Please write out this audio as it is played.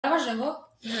Uraje ngo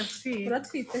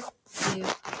uratwite.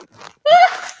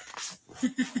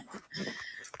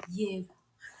 Yego.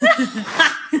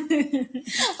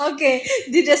 Okay,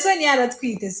 DJ Sonia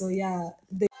aratwite, so yeah.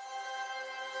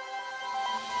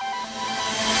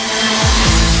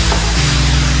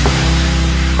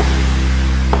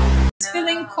 It's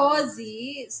feeling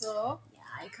cozy, so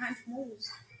yeah, I can't move.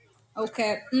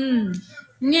 Okay.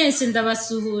 Mwese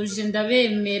ndabasuhuje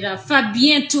ndabemera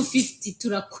Fabien 250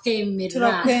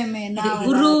 turakwemera nawe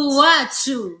uru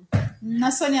wacu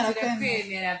na Sonia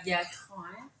arakwemera bya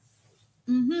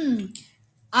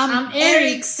I'm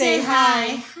Eric, say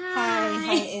hi.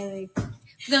 Hi Eric.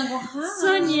 Dango hi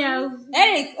Sonia.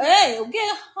 Eric, hey, okay,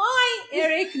 hi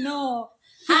Eric, no.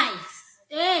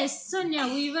 Hi. Sonia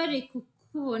wibare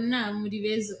kubona muri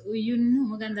bezo uyu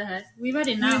numuganda hari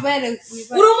wibare nawe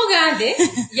uri umugande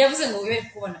yavuze ngo wibare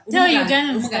kubona tell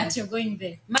Ugandans that you're going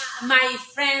there. My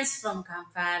friends from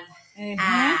Kampala.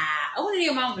 Uri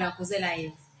yo mpamvu nakoze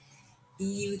live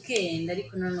iyi weekend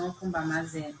ariko noneho kumba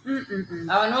maze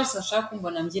abantu bose bashaka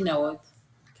kumbona mbyina wote.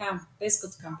 Come, let's go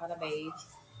to Kampala, baby.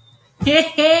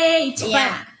 Hey, it's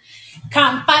fun.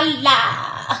 Kampala.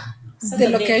 The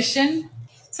location?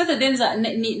 Saturday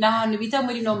ni ahantu bita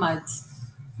muri Nomad.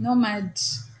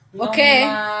 Okay.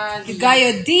 You got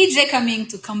your DJ coming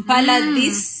to Kampala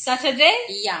this Saturday?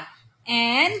 Yeah.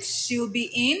 And she'll be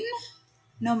in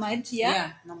Nomad, yeah?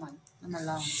 Yeah, Nomad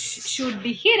Lounge. Should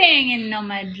be hitting in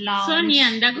Nomad Lounge. Sonia,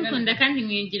 ndagukunda kandi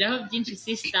mwigiraho byinshi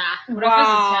sister.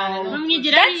 Urakoze cyane.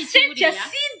 Mwigiraho iki buriya?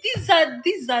 See, these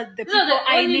are the people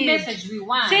I need. Message we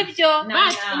want. Sibyo.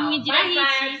 But mwigiraho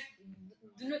iki?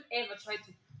 Do not ever try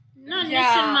to. No,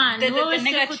 listen man. The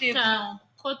negative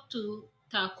ko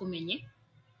tutakumenye.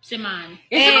 Semani.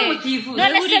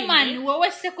 None semani,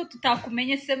 wowe se ko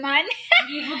tutakumenye semani?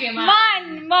 Ngivuge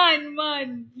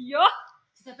Man. Yo.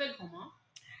 Tu t'appelles comment?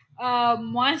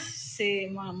 Moi c'est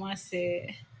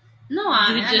No,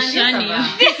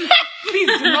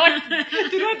 please do not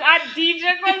add DJ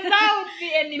because that would be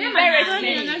an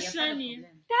embarrassment.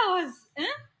 That was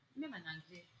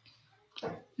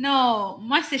No,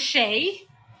 moi c'est Shay.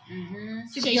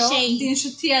 Shay.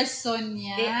 D'inshutia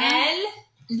Sonia. Elle.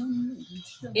 No.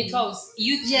 It was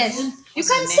you. Yes. You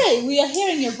can say we are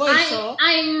hearing your voice.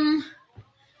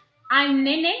 I'm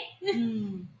Nene.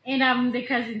 And I'm the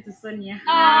cousin to Sonia.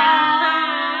 I'm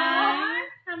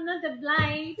not the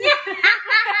blind.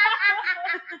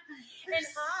 And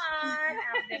hi,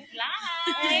 I'm the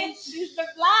blind. She's the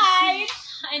blind.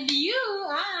 And you,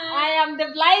 I am the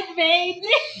blind maid.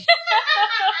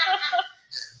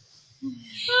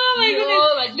 Oh my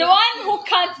goodness. The one who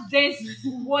can't dance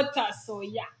water, so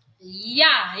yeah.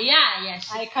 Yeah.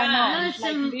 I cannot.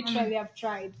 Like literally I've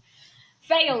tried.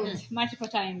 Failed multiple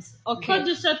times. Okay.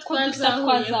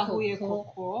 Kodusakwaza huye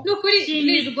koko.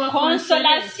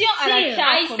 Consolation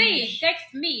I say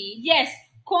text me. Yes.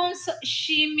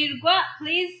 Shimirwa,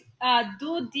 please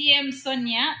do DM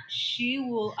Sonia. She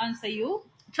will answer you.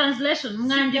 Translation.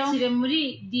 Mwandikire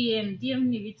muri DM. DM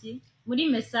ni biki? Muri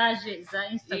message za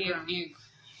Instagram.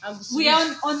 We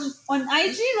are on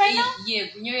IG right now? Yeah,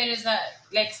 kunyohereza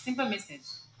like simple message.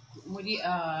 Muri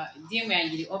DM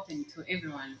yangiri open to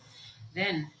everyone.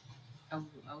 Then I will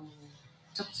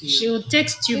talk to you. She will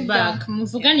text you back.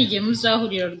 Muvuganije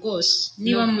muzahurira rwose.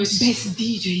 Niba best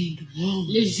DJ in the world.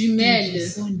 Les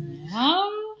jumelles.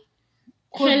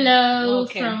 Hello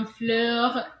from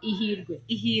Fleur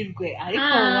Ihirwe. Ariko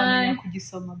wamenya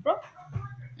kugisoma bro.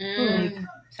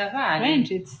 Ça va.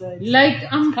 French, it's like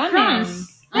I'm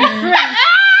France. I'm French.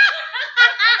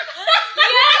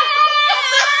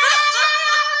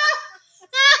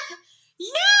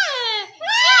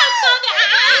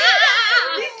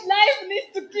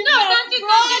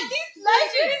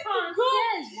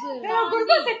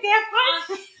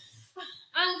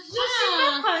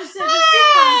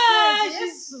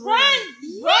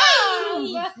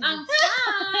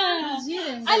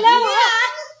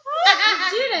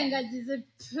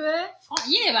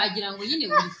 Yine bagira ngo yine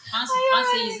uri France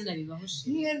yizina bibahushe.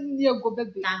 Yego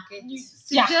baby.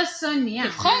 C'est just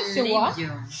Sonia. France wa.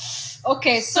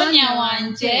 Okay, Sonia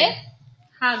wanje.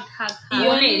 Hug.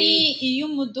 Iyo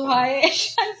muduhaye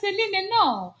Chanceline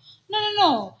no.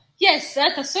 Yes,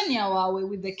 that's Sonia wawe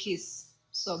with the kiss.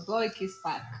 So blow a kiss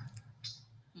back.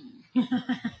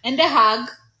 And the hug.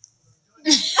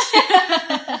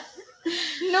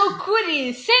 No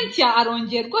kuri Cynthia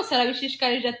arongera rwose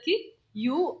arabishishikarije ati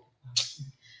you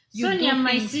Sonia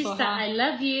my sister I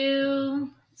love you.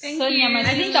 Sonia my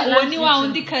sister woni wa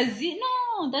undi kazi.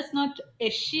 No, that's not a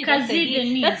she. That's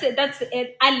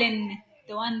Allen,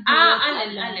 the one who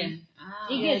Allen.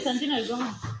 Yes.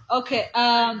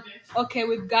 Okay,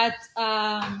 we've got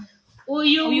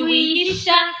uyu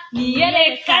wihisha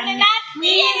niyerekane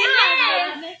natwe.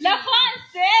 La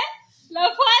France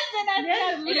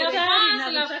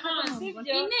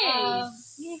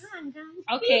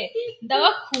okay,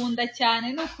 ndabakunda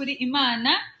cyane no kuri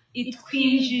Imana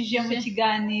itwinjije mu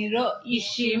kiganiro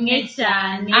ishimwe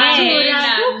cyane.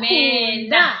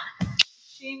 Turakunda.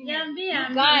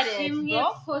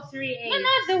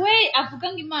 No, the way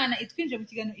avuga ngo Imana itwinjije mu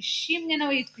kiganiro ishimwe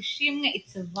nawe yitwa ishimwe,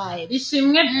 it's a vibe.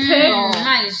 Ishimwe pe.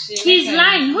 He's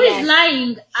lying. Who is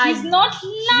lying? He's not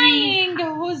lying.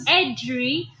 Who's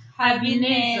Adri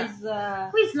Habineza?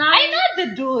 Who is lying? I know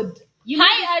the dude.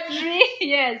 Hi Adri.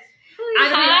 Yes.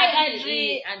 Hi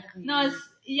Adri. No,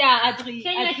 yeah, Adri.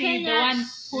 Adri, the one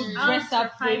who dressed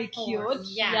up very cute.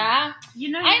 Yeah. You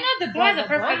know, I know the brother. The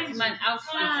perfect man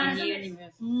outfit in the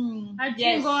universe.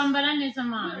 Adri ngo wambara neza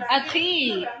man.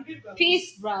 Adri,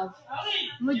 peace, bro.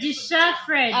 Mugisha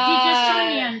Fred, DJ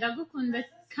Sonia ndagukunda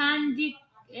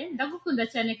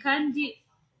cyane kandi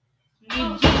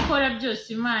ibyo ukora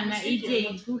byose Imana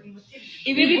ijye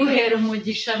ibiguhera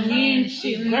umugisha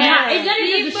mwinshi. Ibyo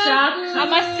ari gushaka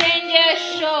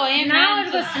amasengesho nawe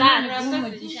rwose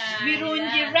umugisha.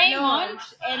 Birungi Raymond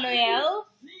LOL.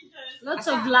 Lots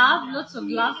of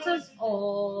laughter.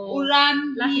 Oh,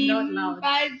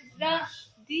 uramimbara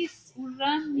this.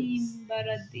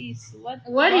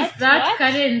 What is that?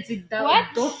 Karenzi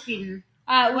dolphin.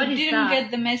 We didn't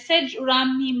get the message.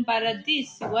 Uramimbara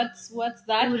this. What's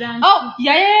that? Uram. Oh,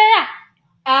 yeah.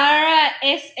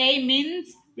 RSA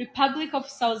means Republic of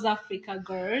South Africa,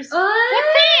 girls. Oh,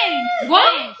 thanks.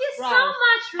 Thank you so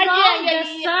much, Rwanda.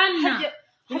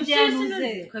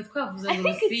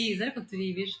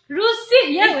 Rusi,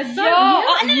 yeah,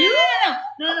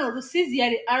 no, Rusizi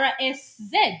yari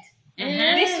RSZ.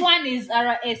 This one is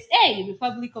RSA,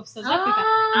 Republic of South Africa.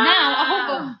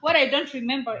 Now, what I don't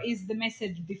remember is the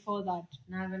message before that.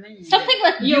 Something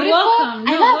like you're beautiful. welcome.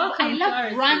 I love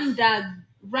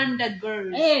Rwanda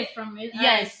girls. Hey, from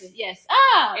yes.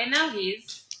 And now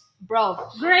he's bro.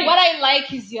 Great. What I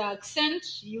like is your accent.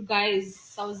 You guys,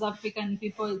 South African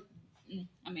people,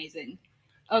 amazing.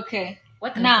 Okay.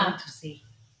 What now I want to say?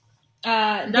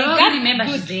 They Don't got remember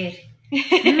good. she's there.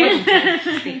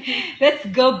 Let's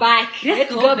go back.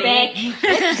 Let's go back.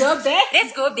 Let's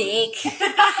go back.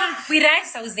 We like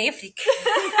South Africa.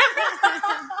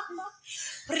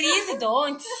 Please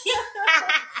don't.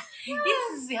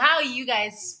 This is how you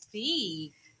guys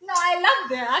speak. No, I love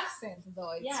their accent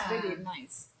though. It's really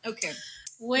nice. Okay.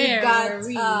 Where got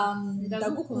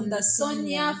Ndagukunda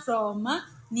Sonia from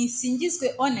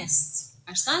Nisingizwe Honest.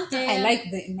 Asante. I like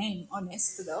the name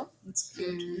Honest though. It's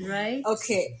cute. Right.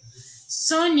 Okay.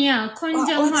 Sonia, ko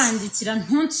njya nkwandikira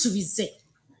ntunsubize.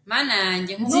 Mana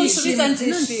yanjye Ntunsubiza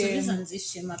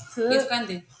nzishima pe. Yitwa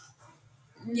nde?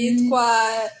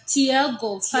 Yitwa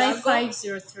Tiago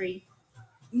 5503.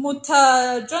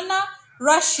 Mutajona,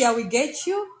 Russia we get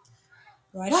you.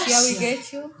 Russia we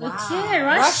get you. Okay,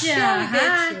 Russia. we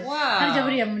get you. Wow. Harya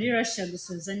buriya muri Russia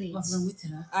gusoza neza.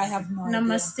 I have no idea.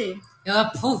 Namaste.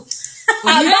 But I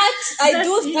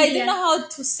don't know how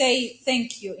to say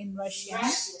thank you in Russian.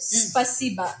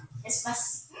 Spasiba.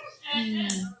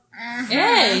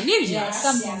 Hey, Yeah,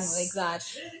 something like that.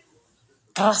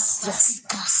 Gracias.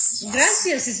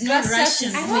 Gracias is not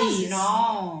Russian, please.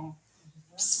 No.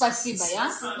 Spasiba,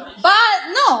 yeah? But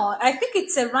no, I think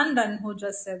it's a Rwandan who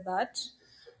just said that.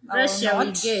 Russia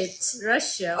we get.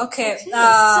 Russia. Okay.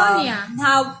 Sonia.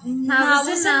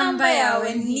 Ntabuze namba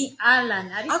yawe ni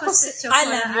Alan. Alan. You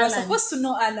are supposed to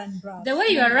know Alan, bro. The way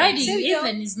you are writing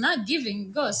even is not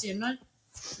giving goes. You're not.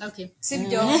 Okay.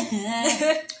 Sibyo.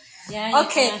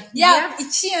 Okay. Yeah,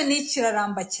 ikiyo ni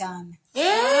kiraramba cyane.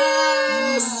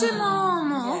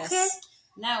 Simomo. Okay.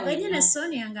 Now. Wenyine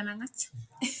Sonia ngana ngacyo.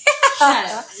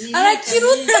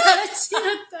 Arakiruta.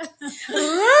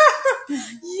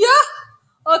 Yeah.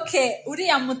 Okay,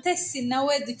 uriya mutesi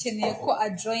nawe dukeneye ko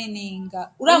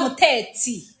ajoininga. Uriya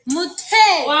mutetsi.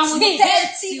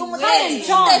 Umutetsi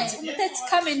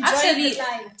come and join the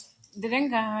live.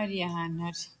 Direnga hari ahantu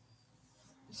hari.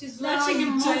 She's watching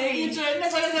him.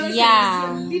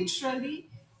 Yeah. Literally.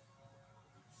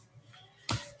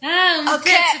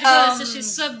 Okay. So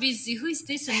she's so busy. Who is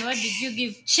this and what did you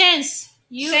give? Chance.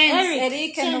 You,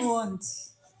 Eric and want.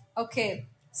 Okay.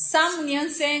 Sam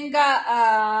Niyonsenga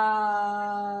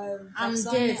I'm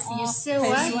deaf. You say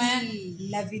what?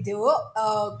 La vidéo.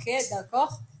 Okay,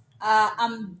 d'accord.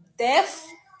 I'm deaf.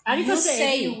 You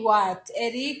say what?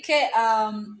 Eric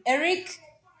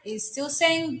is still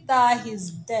saying that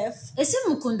he's deaf. Ese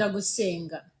mukunda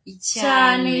gusenga?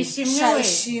 Cyane.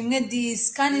 Ishimwe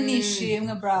this. Kandi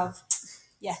nishimwe, bravo.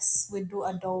 Yes, we do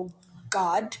adore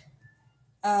God.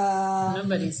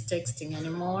 Nobody's texting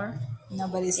anymore.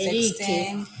 Nobody's Erike,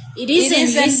 texting. it It isn't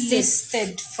isn't listed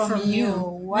listed from from you. you.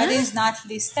 What is not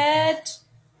listed?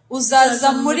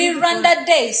 Uzaza muri Rwanda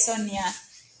Day, Sonia.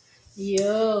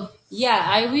 Yo. Yeah,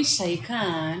 I wish I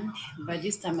can, but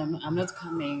this time I'm not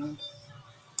coming.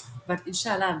 But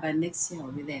inshallah, by next year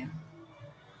I'll be there.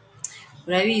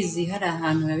 Urabizi hari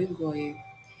ahantu biba bigoye.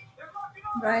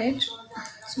 Right?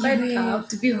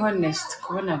 To be honest,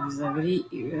 kubona visa biri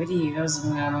ibibazo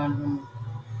mw'abantu.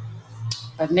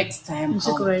 But next time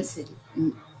I'll be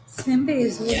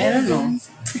Simbizi. I don't know.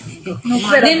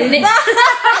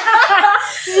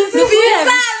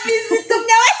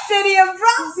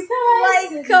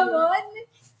 Like, come on.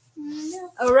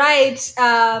 All right.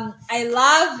 I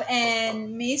love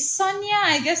and miss Sonia.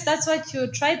 I guess that's what you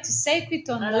tried to say.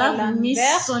 I love Miss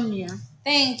Sonia.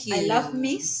 Thank you. I love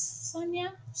Miss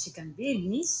Sonia. She can be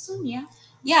Miss Sonia.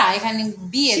 Yeah, I can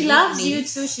be a She big loves miss. you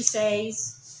too, she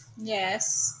says.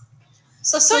 Yes.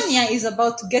 So Sonia is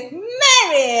about to get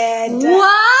married.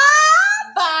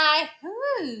 What? By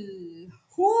who?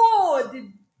 Who?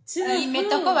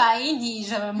 Impeta ko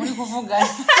bayintije muri kuvugana.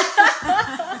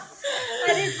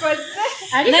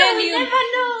 Ariko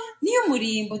Niyo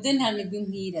murimbo then ntanibwe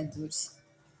nkira dore.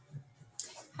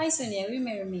 Hi Sonia, will you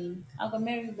marry me? I'll go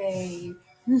marry you, babe.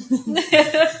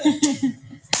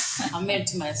 I'm married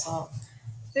to myself.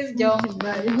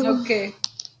 Okay.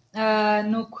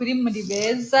 Nukuri muri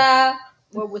beza.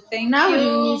 Well, thank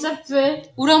you.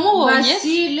 Uramubonye?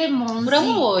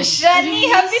 Uramubonye? Shani,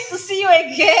 happy to see you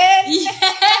again.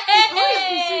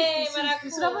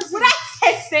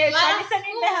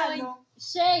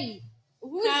 Shay.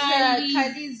 Who's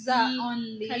Kaliza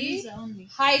only?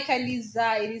 Hi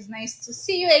Kaliza, it is nice to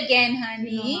see you again,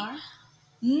 honey.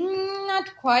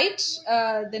 Not quite.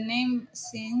 The name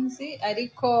sings it.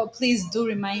 Ariko, please do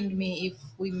remind me if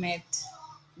we met.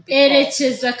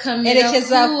 Erekeza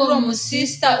Erekeza kuri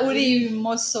umusista uri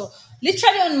ibumoso.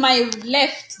 Literally on my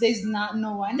left, there's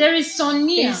no one. There is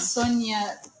Sonia. There's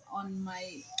Sonia on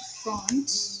my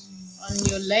front. On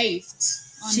your left.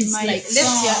 On She's my like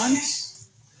front.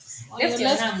 On your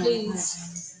left,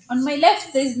 please. On my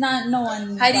left, there's no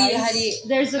one. Hari.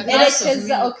 There's a glass of Erekeza,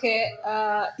 milk. okay.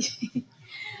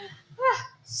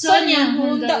 Sonia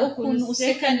nkunda ukuntu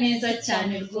useka neza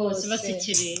cyane rwose.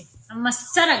 Basekere.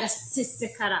 Amasara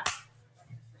agasesekara.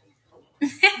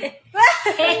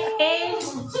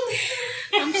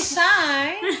 I'm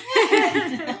shy.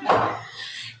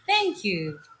 Thank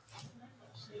you.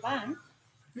 Bye.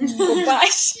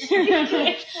 Goodbye.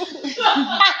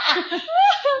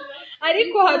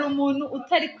 Ariko hari umuntu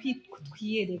utari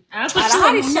kwiyereka.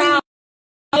 Arahari cyane.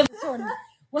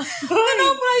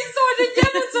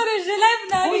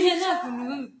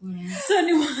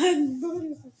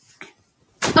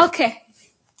 Okay.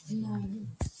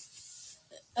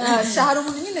 Hari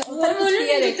umuntu nyine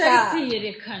utari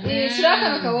kwiyereka. Shiraka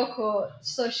akaboko.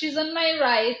 So she's on my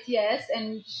right, yes,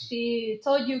 and she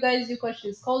told you guys because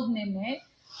she's called Nene.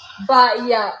 But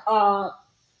yeah,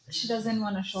 she doesn't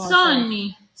want to show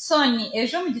herself. Sonia,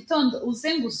 ejo mu gitondo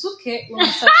uze ngusuke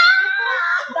umusatsi.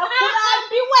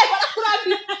 Barakurambiwe.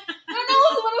 Noneho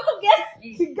uzubona ko get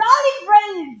Kigali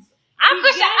braids.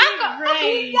 Kigali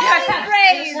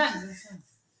braids.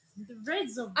 The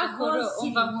braids of the whole city.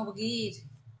 Umva nkubwire.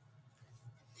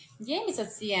 Njye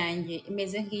imisatsi yanjye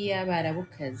imeze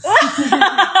nk'iy'abarabukazi.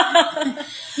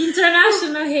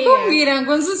 International hair. Kumbwira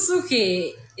ngo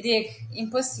nzusuke reka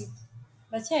impossible.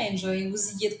 Enjoying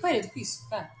uzigiye twari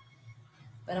twisuka.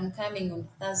 But I'm coming on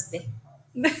Thursday.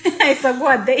 It's a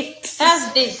good date.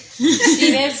 Thursday.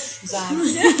 Serious.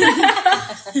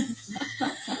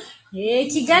 Yeah,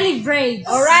 Kigali braids.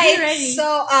 All right.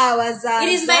 So it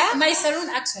is my salon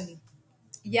actually.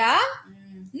 Yeah.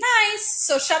 Nice.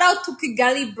 So shout out to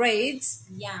Kigali braids.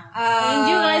 Yeah. And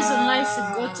you guys online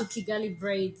should go to Kigali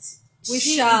braids. We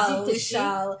shall.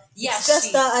 Yeah, it's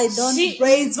just that I don't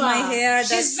braid my hair.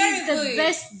 She's the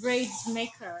best braids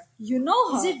maker. You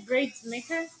know her. Is it braids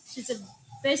maker? She's the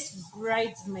best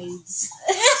bridesmaids.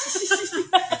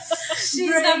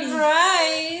 She's a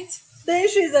bride. The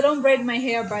issue is I don't braid my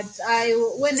hair, but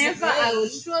whenever I will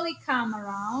surely come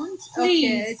around.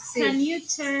 Please, okay, can you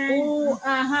turn? Oh,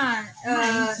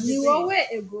 ni wowe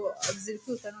ego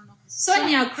zirikuta nono.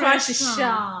 Sonia crush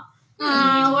sha.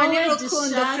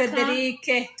 Wanirukundo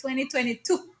Frederique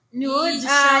 2022. Ni wowe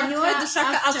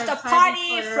dushaka after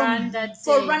party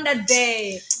for Rwanda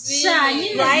Day.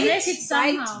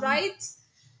 Right.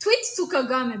 Tweet to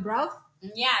Kagame, bro.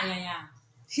 Yeah.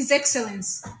 His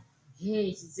Excellence.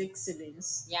 Hey, His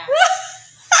Excellence. Yeah.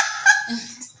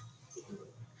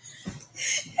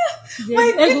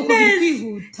 My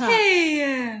goodness.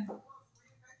 Hey.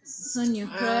 Sonia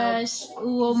crush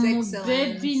uwo mu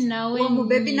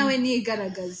baby nawe ni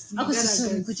igaragaza ako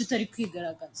Sonia kuki utari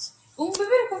kwigaragaza Baby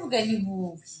uri kuvuga ni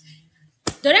wowe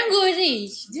dore nguri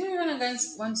do you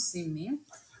guys want to see me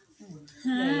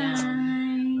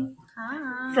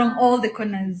Hi. from all the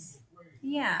corners,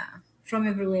 yeah from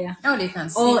everywhere, now they can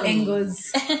see all me.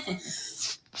 angles.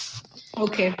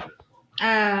 Okay.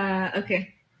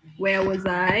 Okay. Where was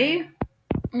I?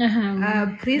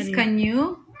 Please can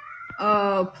you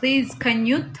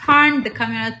turn the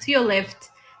camera to your left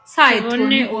side? What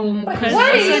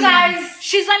is you guys?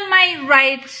 She's on my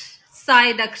right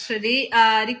side actually.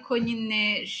 Ariko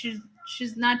nyine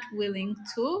she's not willing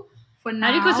to for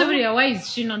now. Why is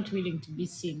she not willing to be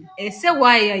seen? Say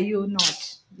why are you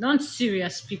not? Not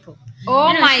serious people.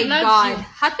 Oh my God!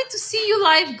 Happy to see you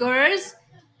live, girls.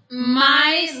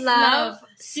 My love,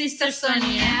 Sister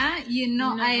Sonia. You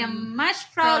know I am much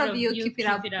proud of you. Keep it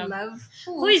up, love.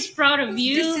 Who is proud of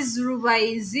you? This is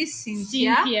Rubaizi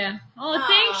Cynthia. Oh,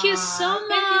 thank you so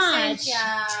much.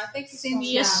 Thank you,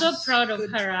 Cynthia. You're so proud of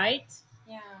her, right?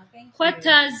 Yeah, thank you. What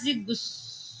atazi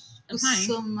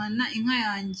gusomana inka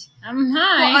yanjye. I'm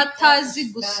high. What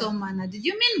atazi gusomana? Did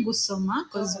you mean gusoma?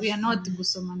 Because we are not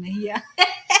gusomana here.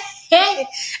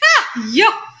 Yo!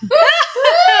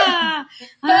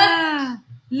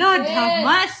 Lord have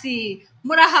mercy.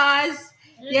 Murahaz.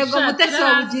 Yego mutesi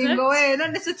wa bugingo we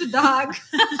none se tudahaga.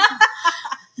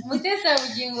 Mutesi wa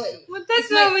bugingo.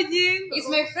 It's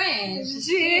my friend.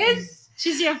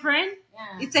 She's your friend?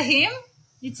 Yeah. It's a him?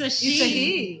 It's a she. It's a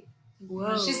he.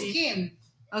 Whoa. She's Kim.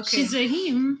 Okay. She's a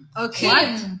him. Okay.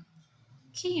 What?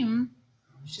 Kim.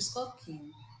 She's called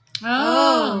Kim.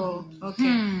 Oh,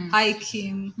 okay. Hi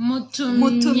Kim.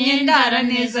 Mutumye ndara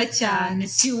neza cyane.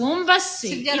 Siwumva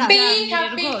se. Be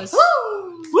happy.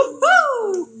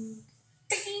 Woohoo!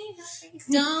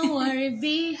 Don't worry,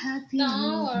 be happy.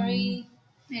 Don't worry.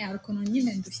 Ariko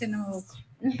nyine ndushye n'amaboko.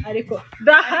 Ariko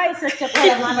ndahise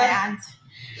cyakora mama yanjye.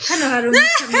 Hano hari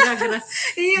umukamera.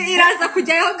 Iraza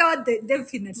kujyaho ngaho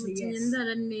definitely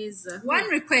yes. One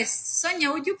request.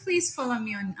 Sonia, would you please follow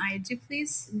me on IG,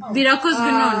 please?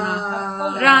 Birakozwe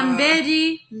none.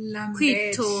 Ramberi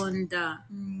kwitonda.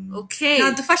 Okay.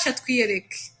 Nadufasha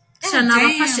twiyereke.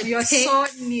 Nabafashe you are so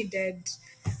needed.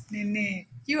 Nene,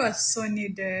 you are so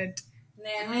needed.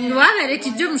 Wabereka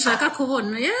ibyo mushaka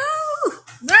kubona.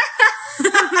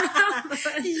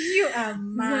 You are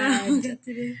mad.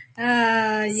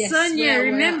 Yes. Sonia,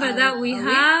 remember that we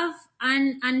have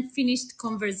an unfinished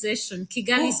conversation.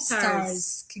 Kigali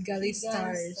Stars.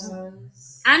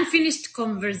 Unfinished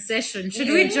conversation. Should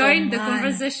we join the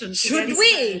conversation? Should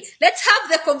we? Let's have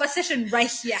the conversation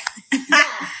right here.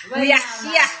 We are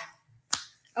here.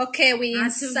 Okay, we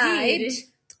inside.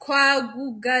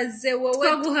 Twaguhaze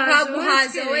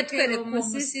wowe twereka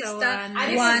umusista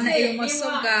wana ibumoso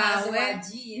bwawe.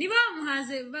 Niba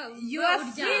muhaze you are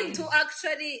free to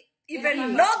actually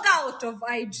even log out of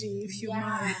IG if you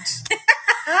want.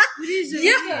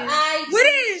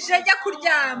 Burije jya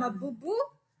kuryama bubu.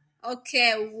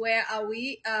 Okay, where are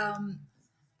we?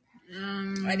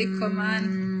 Ariko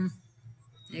man.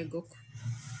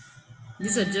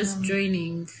 These are just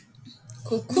joining.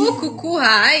 Coucou,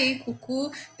 hi,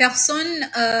 coucou. Person.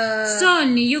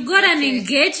 Sonia, you got an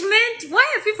engagement? Why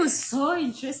are people so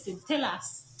interested? Tell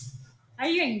us. Are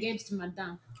you engaged,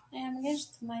 madam? I am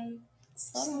engaged to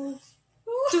myself.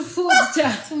 To food.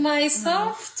 To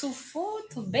myself, to food,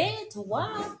 to bed, to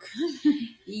work.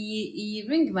 Iyi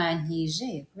ring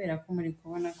bankije kubera ko muri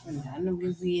kubona ko nda nubwo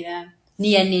igwira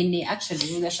niya nene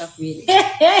actually udashaka kubereka.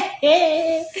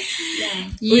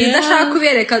 Udashaka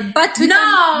kubereka but we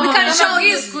can show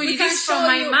you. We can show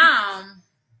my mom.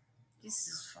 This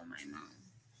is for my mom.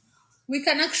 We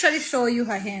can actually show you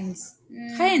her hands.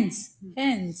 Hands.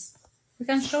 We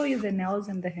can show you the nails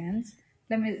and the hands.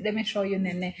 Let me show you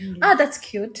Nene. Ah, that's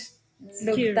cute.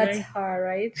 Look, cute, that's right? her,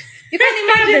 right? You can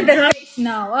imagine the face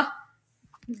now.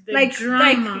 Like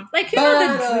drama. Like you know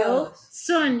the drill.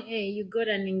 Son, you got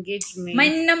an engagement. My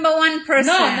number one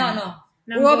person.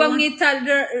 No.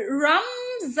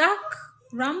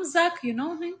 Ramzak, you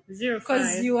know him? 05.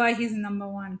 Because you are his number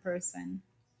one person.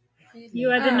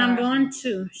 You are the number one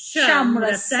too.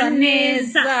 Shamura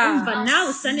Saneza.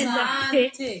 Now Saneza.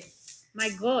 My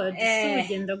God,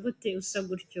 ugenda gute usa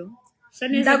gutyo.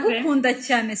 Ndagukunda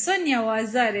cyane Sonia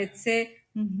wazaretse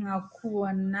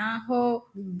nkakubonaho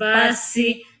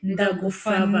basi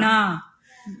ndagufana.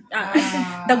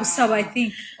 Ndagusaba I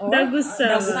think.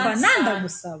 Ndagusaba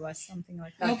something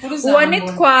like that. Uwo ni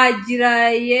Twagira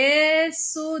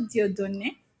Yesu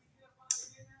Diodone.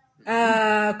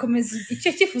 Komeza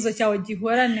icyo cyifuzo cyawe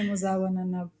gihorane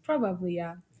muzabonana probably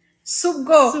ya.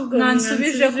 Subwo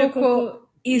nansubije koko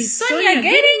Is Sonia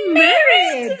getting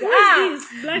married?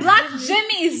 Black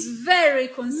Jamie is very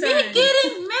Me concerned.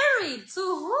 getting married to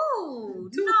who?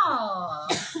 No.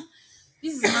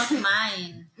 This is not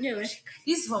mine. This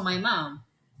is for my mom.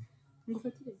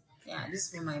 Yeah, this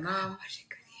is for my mom.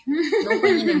 Nubwo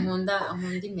nyine nkunda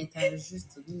impeta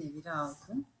juste nyine biraho.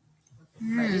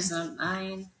 But it's not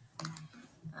mine.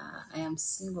 I am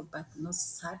single but not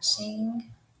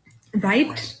searching.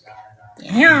 Right?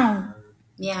 Yeah.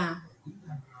 Yeah.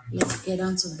 Let's get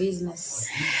on to business.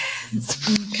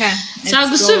 Okay.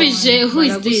 Chagusubije, who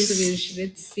is this?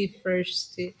 Let's see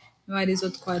first. What is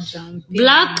what quadrant?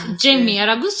 Black Jamie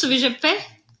aragusubije pe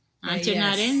ntacyo Yes.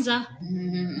 narenza.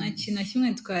 Nta kintu na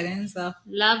kimwe twarenza.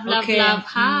 Love, love, Okay. love.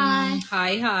 Hi.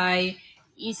 Hi.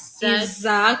 Isaac.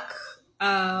 Isaac.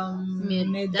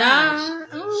 Meda.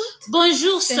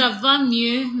 Bonjour, ça va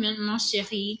mieux maintenant,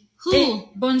 chérie. Who?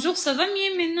 Bonjour, ça va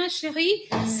mieux maintenant, chérie?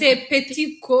 C'est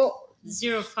Petit Co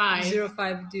 05.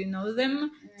 05. Do you know them?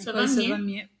 Ça va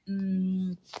mieux.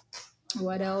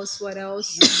 What else?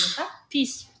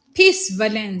 Peace. Peace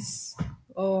Valence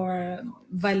or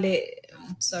Vale.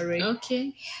 Sorry.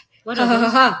 Okay. What are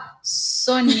those?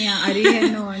 Sonia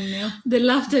arihe none. The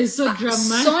laughter is so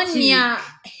dramatic. Sonia.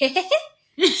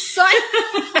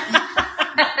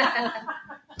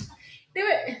 They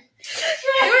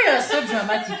were so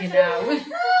dramatic now.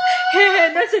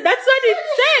 That's what it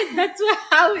says. That's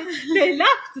how they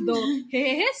laughed though.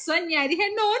 Sonia arihe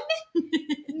none.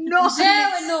 No.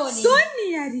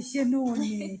 Sonia arihe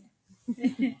none.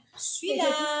 Suis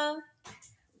là.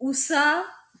 Où ça?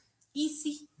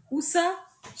 Ici. Où ça?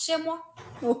 Chez moi.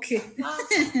 Okay.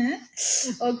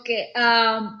 Okay.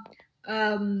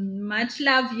 Much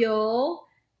love, y'all.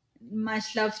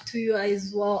 Much love to you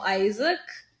as well, Isaac.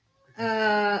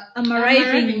 I'm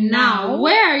arriving now.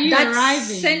 Where are you That's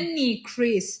arriving? Sunny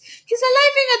Chris. He's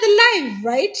arriving at the live,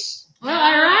 right? Well,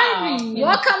 arriving.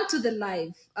 Welcome to the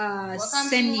live. Welcome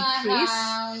Sunny to my Chris.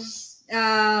 house.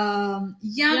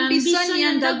 Yambi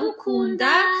Sonia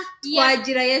ndagukunda.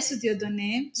 Twagira Yesu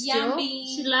Diodone. Yummy.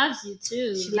 She loves you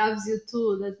too. She loves you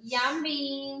too. That's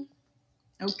Yummy.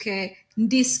 okay.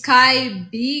 Ndi Sky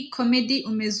B comedy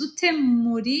umezute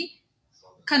muri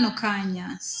kano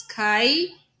kanya.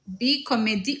 Sky B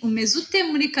comedy umezute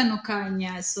muri kano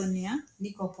kanya, Sonia.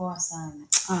 Niko poa sana.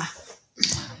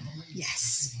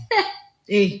 Yes.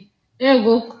 Hey.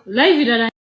 Ego. Live irara.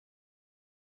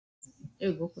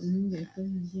 Ego.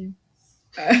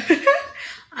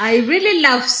 I really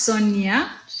love Sonia.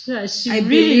 She I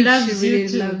really believe loves she really you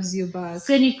too. loves you back.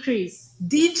 Sunny Chris.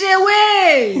 DJ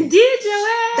Way! DJ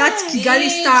Way! That's Kigali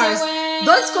DJ Stars. Way.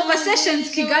 Those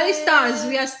conversations, Kigali Stars.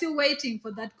 We are still waiting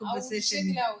for that I will check conversation.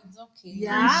 it out. It's okay.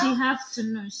 Yeah. And she have to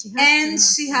know.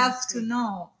 She have to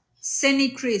know. Sunny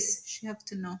Chris. She have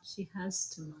to know. She has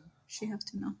to know. She have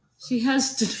to know. She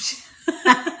has to know.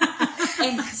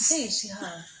 And say she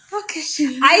has. Okay.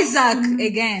 Isaac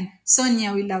again.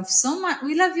 Sonia, we love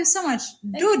you so much.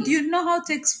 Dude, you know how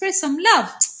to express some love.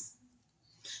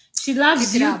 She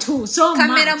loves Keep it you up. too so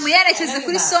Kamera much. muyerekeze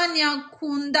kuri Sonia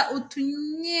kunda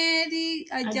utunyeri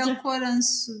ajya akora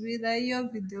nsubirayo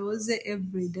video ze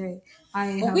every day. I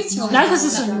have which no one? Nako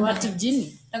sisi ni watu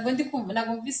jini. Ntabwo ndi kumva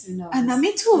ntabwo mvise nawe. And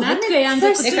me too. Natwe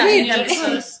yanze kuturinda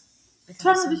first.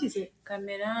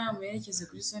 Kamera muyerekeze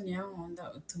kuri Sonia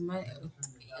nkunda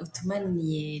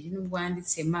utumaniyeri nubwo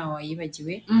wanditse ma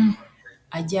wayibagiwe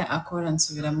ajya akora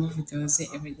nsubiramo video ze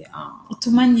every day.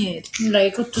 Utumanyeri.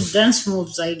 Like to dance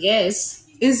moves, I guess.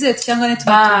 Is it cyangwa ni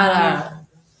tutumanyeri?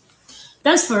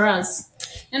 That's for us.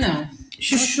 You know.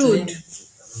 She should.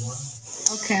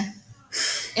 Okay.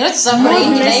 Rero tuzakora iyi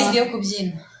live yo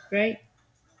kubyina. Right?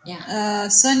 Yeah.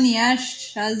 Sonia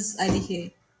Shaz ari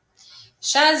here.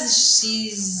 Shaz,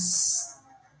 she's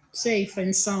Safe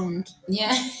and sound.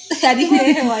 yeah. Ari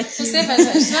here watching. So safe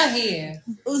as she's not here.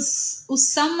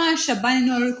 Usama Shabani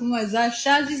no Rukumuaza.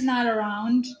 Shaz is not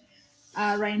around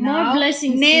right now. More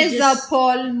blessings. Neza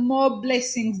Paul, more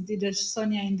blessings did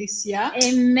Sonia in this year.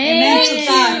 Amen. to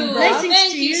God. Blessings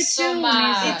Thank to you you so too,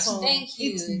 much. Miss Apple. Thank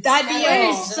you. It's Daddy. Where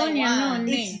Oh. is Sonia None?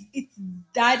 It's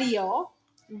Daddy-o.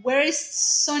 Where is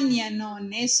Sonia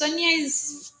None? Sonia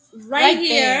is right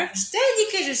here. Je t'ai dit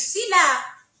que je suis là.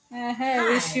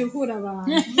 Wishihura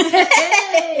abantu.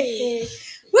 Hey.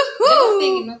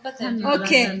 Woohoo!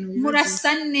 Okay,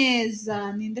 murasa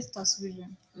neza. Ninde twasubije?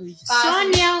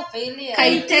 Sonia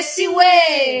Kayitesi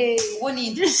we.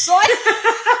 Bonito.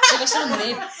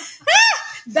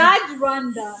 Dad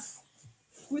Rwanda.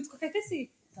 Witwa Kayitesi?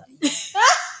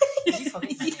 Did you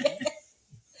forget my name?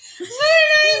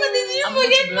 Did you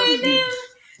forget my name?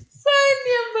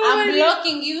 Sonia, I'm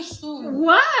blocking you soon.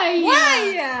 Why? Why?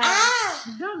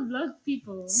 Don't block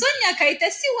people. Sonia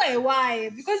Kaitasi, why?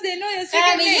 Because they know your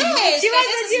second name. Yes,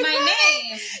 this is my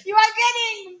name. You are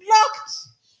getting blocked.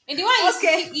 And the one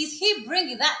Okay. is he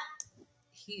bringing that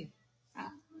here?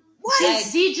 What? Like,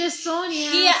 DJ Sonia.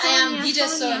 here I am DJ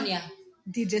Sonia.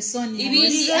 DJ Sonia.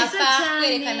 Ibindi Yes. apa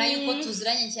kwerekana yuko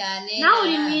tuziranye cyane. Nawe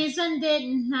uri mwiza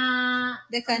nta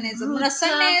Reka neza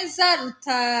murasa neza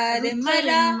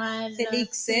Rutaremara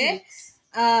Felix.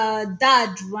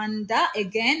 Dad Rwanda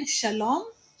again. Shalom.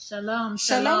 Shalom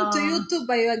to you too,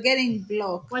 but you are getting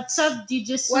blocked. What's up,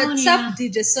 DJ Sonia? What's up,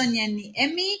 DJ Sonia? Ni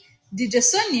Emmy. DJ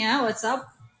Sonia, what's up?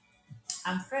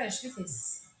 I'm fresh with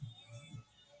this.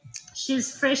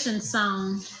 She's fresh and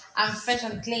sound. I'm fresh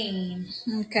and clean.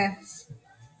 Okay.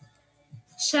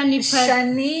 Shani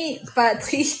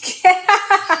Patrick.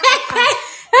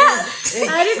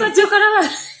 Ariko tukora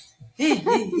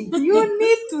You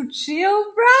need to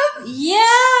chill, bruv.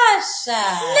 Yes.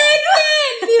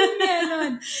 Leave me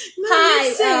alone. Hi.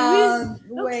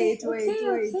 Wait.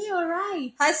 Okay, all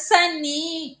right.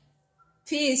 Hassani,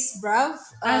 peace, bruv.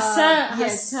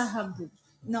 Yes. Hasahabu.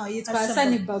 No, it's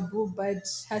Hassani Babu, but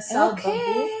Hassal Babu.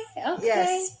 Okay.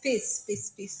 Yes, peace.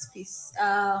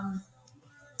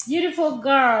 Beautiful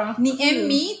girl.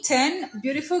 Niemi 10,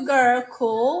 beautiful girl,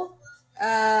 cool.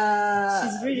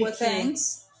 She's really well, cute.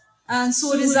 thanks. And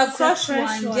so it is a crush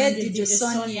one, yeah, DJ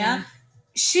Sonia.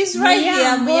 She's right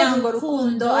here, Muyango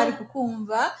Rukundo, ari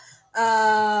kukumva.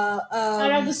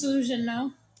 Aragusuje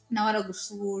now. Nawe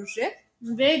aragusuje.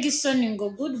 Mbega isoni ngo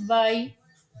goodbye.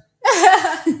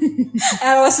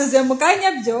 Arabasize mu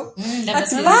kanya byo.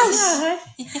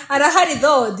 Arahari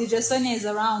though, DJ Sonia is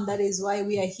around, that is why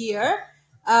we are here.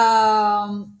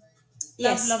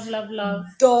 Yes. Love.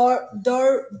 Dore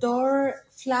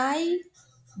fly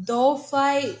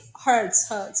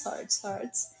hurts.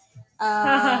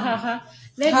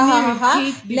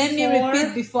 Let me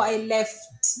repeat before I left.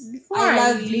 I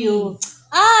love you.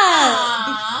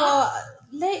 Before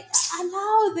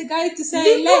allow the guy to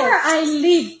say before I left. I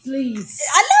leave, please.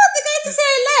 Allow the guy to say I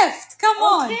left. Come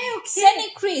on. Okay. Send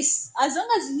Chris. As long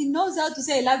as he knows how to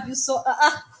say I love you, so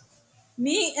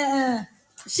me.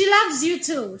 She loves you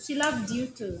too. She loved you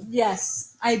too.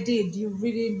 Yes, I did. You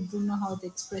really do know how to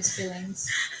express feelings.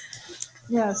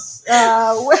 Yes. Where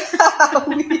are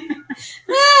we?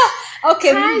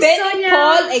 Okay, Hi, Benny Sonia.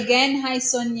 Paul again. Hi,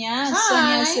 Sonia. Hi.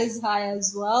 Sonia says hi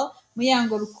as well.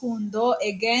 Muyango Rukundo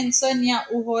again. Sonia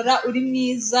Uhora uri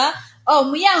mwiza. Oh,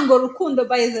 Muyango Rukundo,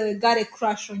 by the way, got a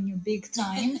crush on you big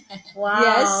time. Wow.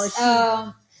 Yes.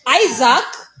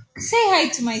 Isaac, say hi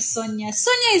to my Sonia.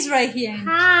 Sonia is right here.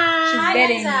 Hi. She's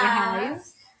betting hi.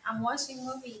 I'm watching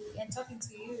movie and talking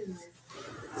to you.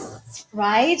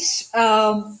 Right?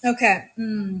 Okay.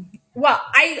 Well,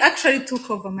 I actually took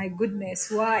over. My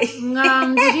goodness, why?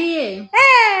 Nganguriye.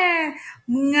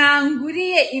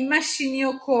 Mwanguriye imashini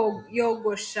yo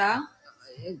yogosha.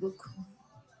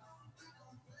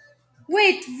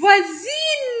 Wait,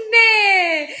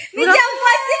 Vazine! Nijya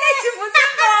Vazine kivuze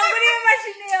mwanguriye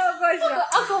imashini yogosha.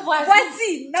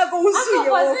 Vazine, nago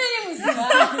usuye.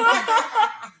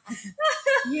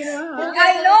 You know. I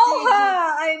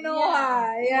know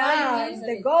her. Yeah,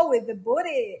 the girl with the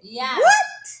booty. Yeah.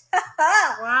 What?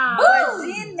 Wow.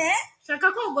 Vazine?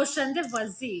 Shaka kogosha nde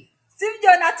vazi.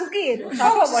 Sibyo natubwira.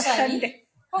 Shaka kogosha nde.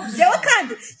 Jewe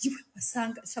kandi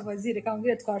basanga shabazire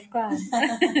kambire twashwana.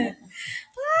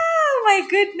 Oh my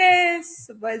goodness.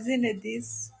 Vazine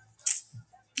this.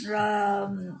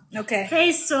 Okay.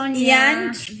 Hey Sonia.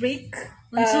 Ian, Rick.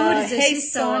 Hey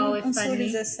son,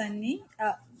 Unsuriza Sunny.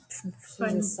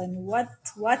 Funny.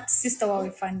 What sister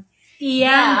wawe funny?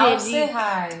 Yeah, I'll say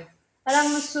hi.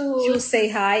 You say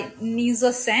hi.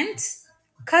 Nizo sent.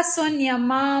 Kasonia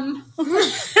mom. No.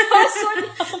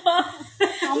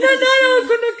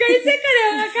 Kuno kaise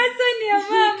kare Kasonia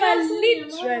mama.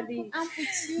 Literally.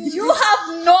 You have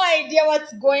no idea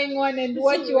what's going on and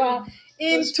what you are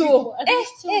into.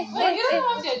 You don't know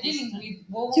what you're dealing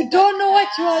with. You don't know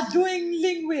what you are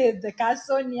dealing with. The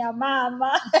Kasonia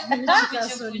mama.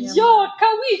 Yo,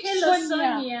 kawi Hello Sonia.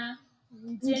 Sonia.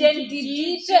 Njye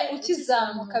DJ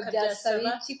ukizamuka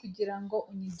byasaba iki kugira ngo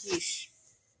unyigishe.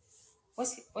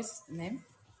 What's his name?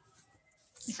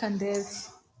 Ikandebe.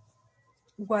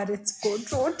 Let's go,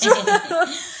 George.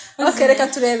 Okay, reka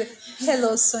turebe.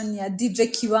 Hello Sonia,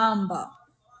 DJ Kibamba.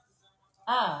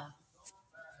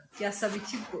 Byasaba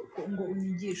iki ngo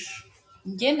unyigishe.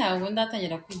 Njye ntabwo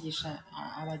ndatangira kwigisha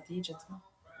aba DJ tu.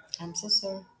 I'm so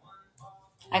sorry.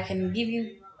 I can give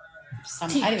you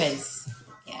some advice.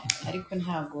 Yeah, ariko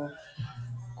ntabwo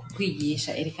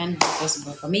kukwigisha it can't be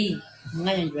possible for me.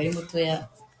 Umwanya wanjye bari mutoya.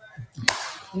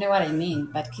 You know what I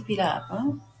mean? But keep it up,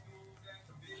 huh?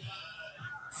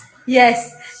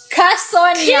 Yes.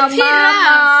 Sonia,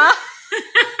 mama.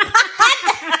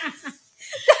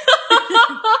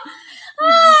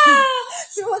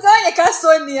 Simugabanye ka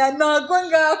Sonia ntago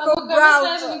ngako bravo.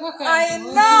 I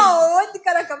know. Undi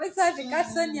karaka message ka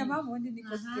Sonia mama undi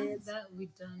niko keza.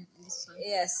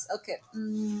 Yes, okay.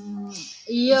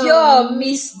 Yo,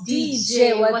 Miss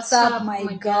DJ, what's up, my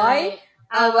guy?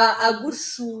 Aba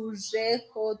agushuje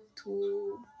ko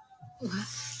tu.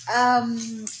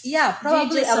 Yeah,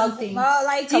 probably something.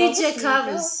 Like DJ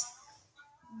Cavus.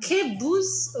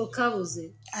 Kebuz or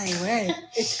Kabuze?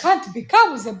 It can't be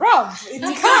Kabuze, bro. It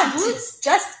can't. It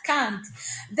just can't.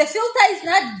 The filter is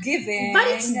not giving. But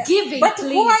it's giving. But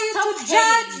please. who are you Stop to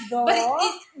judge, though? But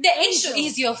the issue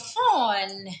is your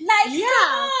phone. Like,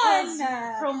 Yeah, come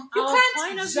on. from You our can't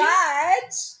point of view,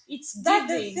 judge it's that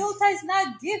giving. the filter is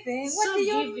not giving. What So do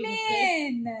you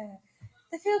giving, mean?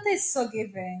 The filter is so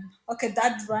giving. Okay,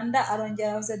 that Rwanda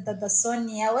arongera avuze dada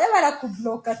Sonia we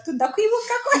barakubloka tu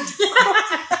ndakwibuka ko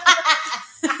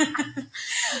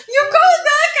you call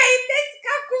that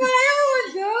kayiteka kubara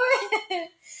y'uburyo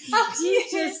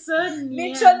DJ Sonia.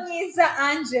 Mico myiza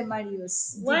Ange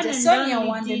Marius. One DJ and Sonia, only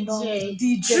one and DJ. only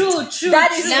DJ. True.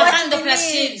 That is La what reine de we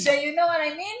platine. need. You know what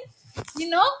I mean? You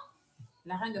know?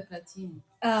 La reine de platine.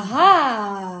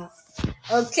 Aha.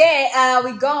 Okay,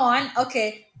 we go on.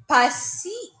 Okay.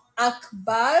 Pasi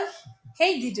Akbar.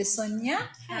 Hey DJ Sonia.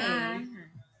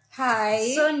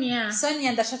 Hi.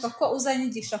 Sonia ndashaka ko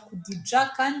uzanyigisha kudija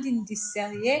kandi ndi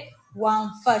serieux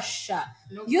wamfasha.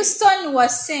 Houston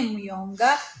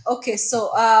Wasemuyonga. Okay,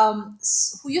 so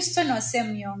Houston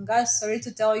Wasemuyonga, sorry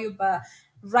to tell you, but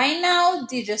right now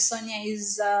DJ Sonia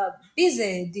is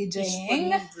busy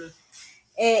DJing.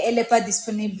 Elle n'est pas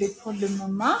disponible pour le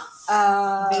moment.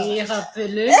 Veuillez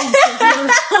rappeler.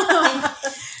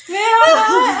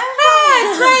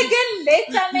 Try again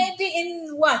later, maybe in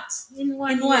what? In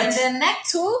what? In the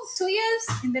next 2 years?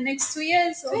 In the next 2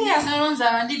 years? two years, no one's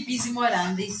already busy more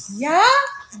than this. Yeah?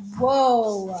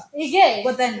 Whoa. Again.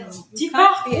 But then you Tipa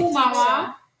can't be a Umawa.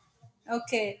 teacher.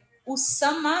 Okay.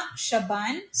 Usama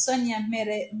Shaban, Sonia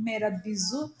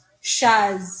Merabizu,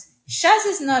 Shaz. Shaz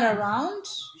is not around.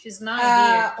 She's not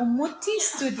here. Umuti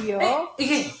Studio.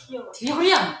 Okay.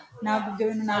 Yuriam. Now,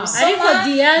 Ariko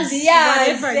Diaz,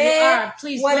 whatever you are,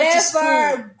 please go to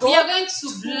school. We are going to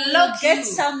block Get you.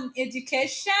 some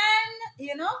education,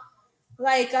 you know?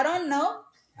 Like, I don't know.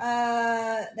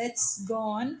 Let's go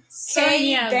on.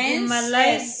 Sonia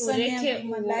Gumalive ureke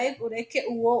Gumalive ureke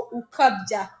uwo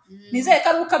ukabya. Nizeye ko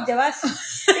ari ukabya basi.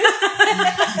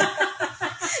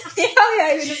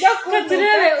 Yawe ibintu byo kuvuga.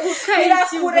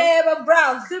 Birakureba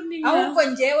bravo. Ahubwo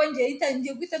ngiye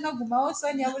itangiye guhita nagumaho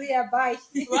Sonia buriya bye.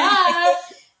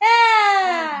 I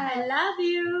love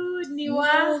you.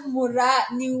 Niwa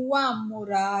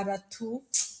murara tu.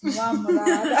 Niwa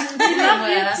murara.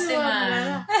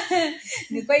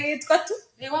 Niko yitwa tu.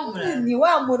 Niwa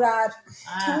murara.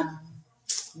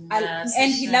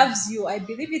 And he loves you. I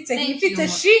believe it's a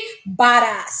she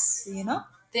badass, you know?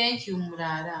 Thank you,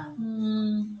 Murara.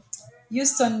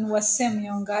 Houston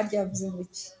Wasemuyonga yavuze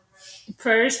iki?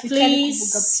 First,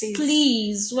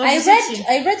 please. What I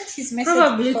read his message.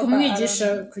 Probably before,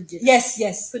 kumwigisha kugira.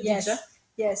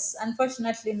 Yes.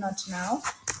 Unfortunately, not now.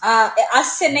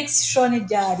 Ase next show ni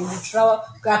jari utrawa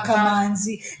bwa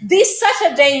Kamanzi this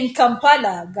Saturday in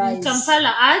Kampala, guys. In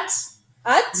Kampala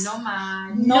at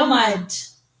Nomad.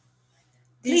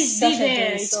 Please be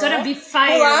there. It's so gonna be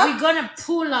fire. We're gonna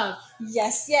pull up.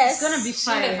 Yes. It's gonna be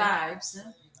fire. Vibes.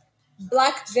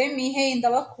 Black Jamie, hey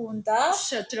ndabakunda.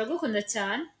 Sure, turagukunda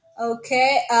cyane.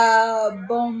 Okay,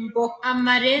 Bombo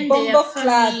Amarende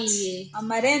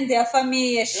ya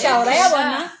famille. Sha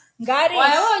urayabona? Ngari.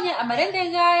 Wayabonye amarende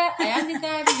ngaya ayandi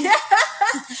ngari.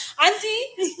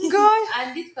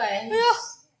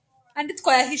 Andi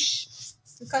twayahishe.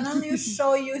 You can only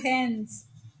show you hands.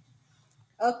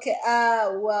 Okay,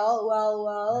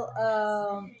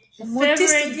 Muti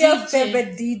Studio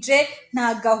favorite DJ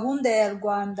na gahunda ya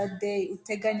Rwanda Day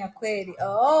uteganya kweli.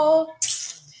 Oh,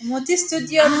 Muti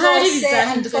Studio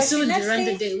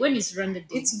unfortunately. When is Rwanda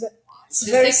Day? It's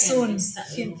very soon.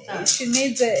 She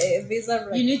needs a visa.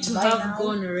 You need to have now.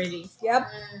 gone already. Yep,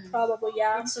 probably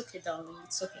yeah. It's okay, darling.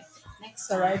 It's okay.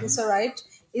 It's alright.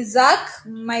 Isaac,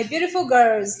 my beautiful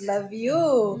girls, love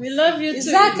you. We love you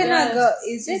Isaac too.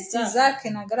 Is it Isaac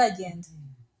Nagaragend?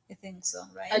 I think so,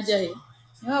 right? Ajayi.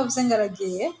 Niba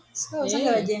uzengaragiye, siko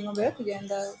uzengaragiye ngo mbere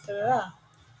kugenda tarara.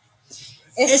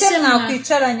 Ese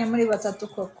mwakwicaranye muri batatu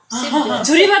koko?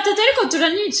 Turi batatu ariko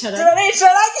turanicara.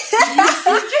 Turanicaranye.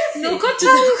 Nuko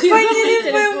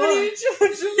tudakwiye muri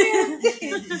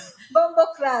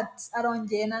Bombocrat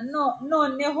arongeye na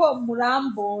noneho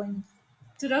murambonye.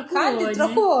 kandi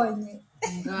turakubonye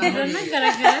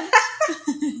uranagaragara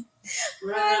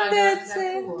ndetse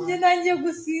njye nanjye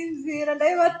gusinzira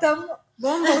ndabibatamo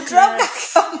bombo ubucura bwa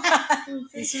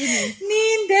kamanzi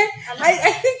ninde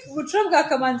I think ubucura bwa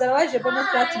kamanzi arabaje bono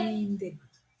flat ninde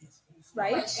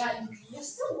right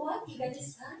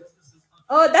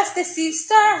oh that's the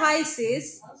sister hi sis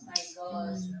oh my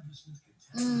god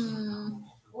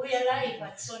We are live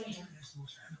at Sonia.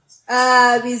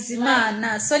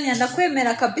 Bizimana Sonia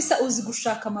ndakwemera kabisa uzi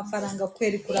gushaka amafaranga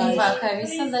kweri kuraje umva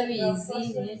kabisa ndabizi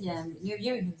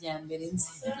niyo bintu bya mbere nzi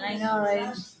I know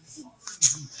right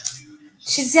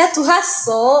she's here to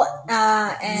hustle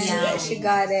and Yeah. she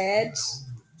got it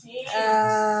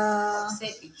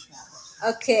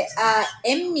okay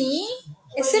Emmy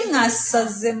ese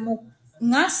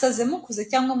mwasaze mukuze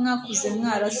cyangwa mwakuze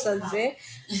mwarasaze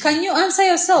can you answer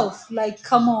yourself like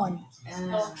come on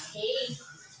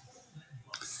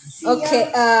okay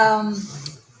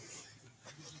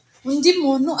undi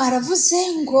muntu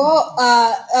aravuze ngo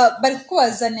bari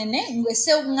kubaza nene ngo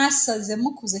ese mwasaze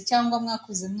mukuze cyangwa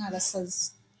mwakuze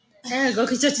mwarasaze yego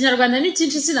ko icyo kinyarwanda ni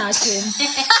cyinshi sinakenda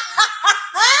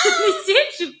ni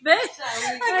cyinshi pe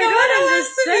I don't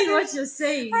understand what you're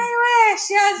saying I wish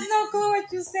she has no clue what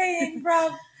you're saying bro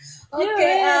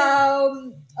okay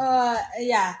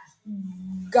yeah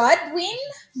Godwin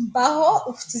Baho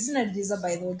ufite izina ryiza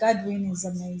by the way Godwin is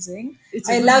amazing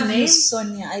I love you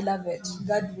Sonia I love it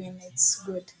Godwin it's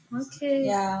good okay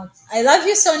yeah I love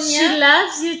you Sonia she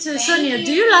loves you too Sonia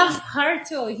do you love her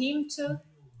too or him too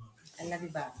I love you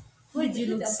back why do you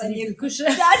look sleepy kusha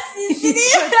that's easy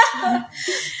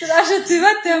turasha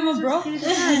tubatemo bro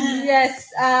yes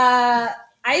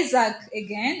Isaac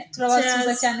again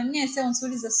turabasuza cyane mwese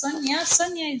unsurize Sonia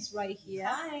is right here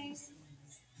hi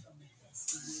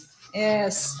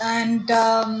yes and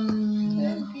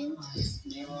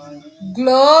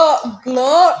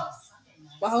glow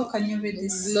how can you read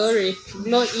this glory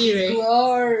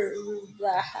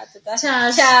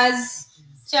Chaz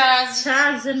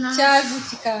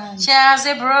Chaz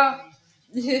bro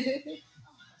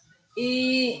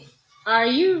are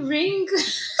you ring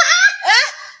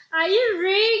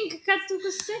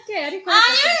katukuseke ariko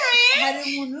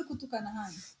hari umuntu uri kutukana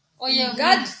hano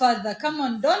Godfather come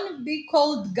on don't be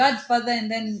called Godfather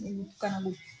and then utukana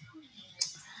gutya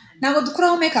ntabwo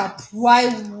dukuraho makeup why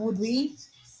would we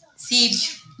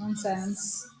sibyo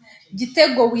nonsense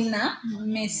Gitego winner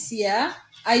Messia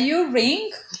are you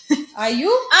ring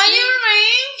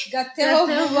gateho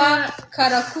vuba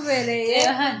karakubereye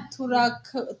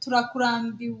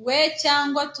turakurambiwe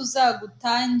cyangwa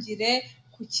tuzagutangire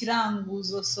ku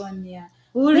kiranguzo Sonia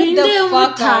urinde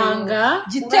umutanga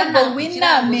Gitego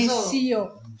winner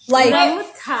Messio like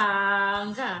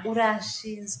uramutanga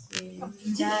urashinzwe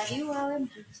njari wawe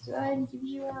mbitwaye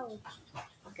iby'iwawe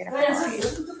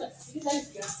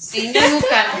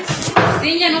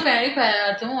sinyanukana ariko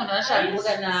yatuma umuntu ashaka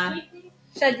kuvuga nabi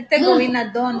Gitego winner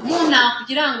don't muna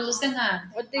kugira ngo use nkana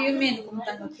what do you mean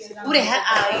kumutanga ku kiranguzo ureha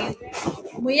ayi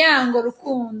Muyango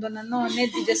Rukundo nanone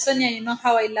DJ Sonia you know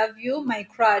how I love you my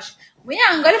crush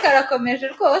Muyango ariko arakomeje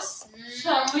rwose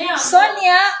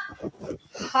Sonia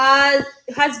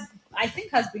has I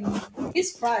think has been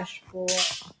his crush for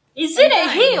is it a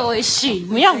he or a she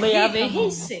Muyango yabe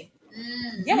hise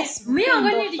yes Muyango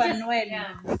Rukundo ni Fanuel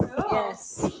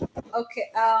yes okay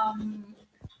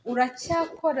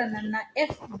uracyakorana na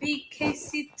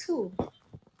FBKC2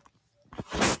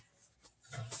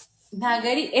 ntago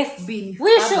ari FB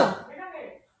wisho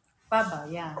Baba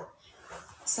yeah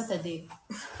Saturday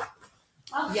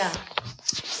yeah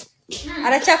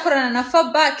aracyakorana na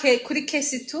Faba kuri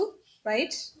KC2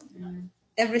 right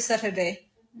every Saturday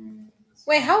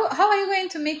wait how are you going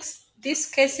to mix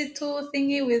this KC2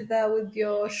 thingy with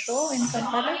your show in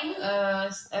Kampala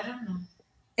I don't know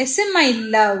ese my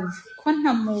love ko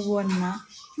ntamubona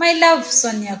my love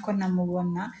Sonia ko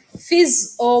ntamubona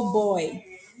Fizz oh boy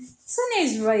Sonia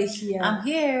is right here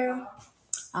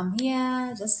I'm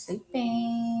here just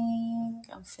sleeping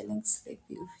I'm feeling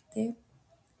sleepy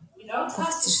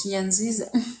ufite ishinya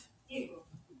nziza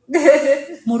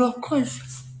murakoze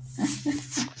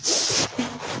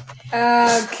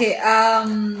okay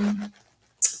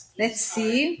let's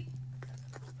see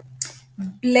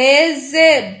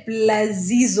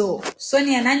Blazizo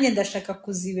Sonia nanjye ndashaka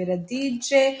kuzibera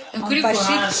DJ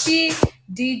amfashiki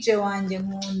DJ wanjye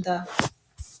nkunda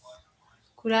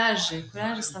courage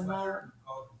sava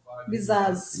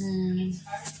bizaza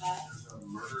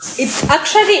it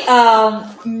actually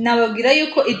nababwira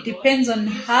yuko it depends on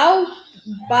how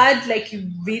bad like you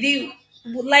really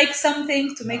would like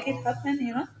something to make it happen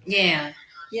you know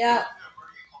yeah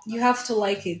you have to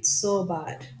like it so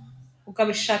bad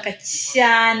ukabishaka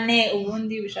cyane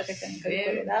ubundi ubishaka cyane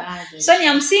ukabikorera.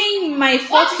 Sonia, I'm seeing my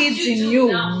 4 kids in you.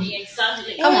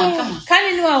 Come on.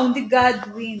 Kandi ni wa wundi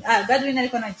Godwin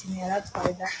ariko nta kintu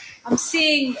yaratwaye da. I'm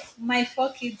seeing my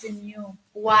 4 kids in you.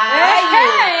 Wow.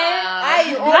 Are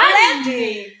you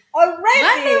already?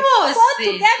 Bande bose. 4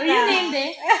 together. You named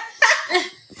it.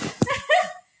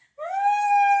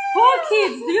 4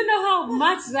 kids. Do you know how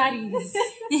much that is?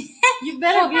 You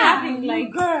better be having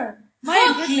like girl.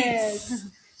 My goodness.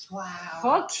 Wow.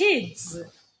 4 kids.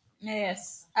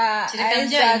 Yes.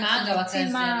 Chirikambia imanga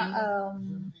Fatima,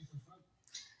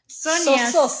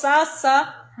 Sonia. So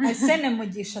sasa. Aisene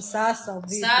mugisha sasa.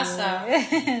 Sasa.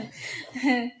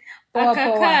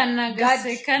 Akakana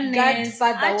gaseka neza.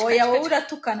 Godfather woya wowe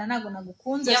uratukana nago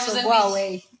nagukunze so go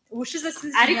away. Ubushize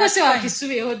sinzi. Ariko se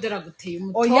wakisubiyeho dora guteye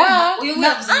umuto. Oya. Uyu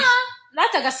mwavuze.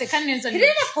 Lata gaseka neza. He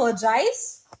didn't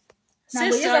apologize. Say Now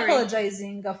he's sorry.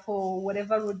 apologizing for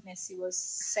whatever rudeness he was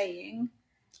saying.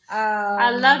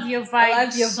 I love your vibe. I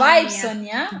love your vibe,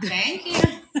 Sonia. Thank you.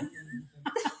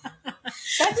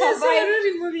 That's a vibe.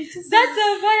 That's a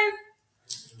vibe.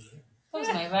 That was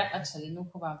my vibe actually.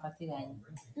 Nuko bampatiranye.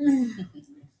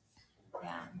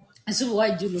 Yeah. And so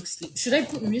why do you look sleep? Should I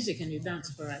put music and you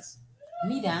dance for us?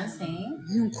 Me dancing.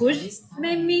 You could.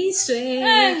 Let me sway.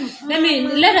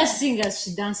 Let us sing as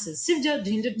she dances.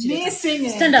 Me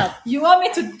singing. Stand up. You want me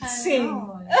to sing?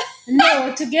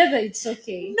 No, together it's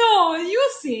okay. No, you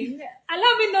sing.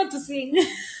 Allow me not to sing.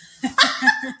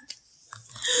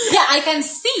 Yeah, I can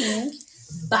sing,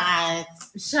 but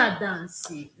Sha dance.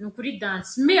 Nukuri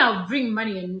dance. Me, I'll bring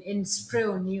money and spray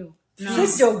on you. No.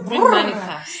 This your bring money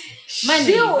fast. Money.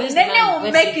 Then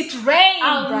will make it rain.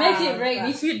 I'll make it rain.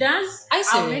 If you dance, Are you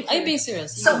serious? Are you being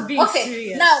serious? So, I'm being okay,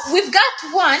 serious. now we've got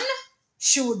one.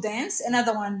 She will dance.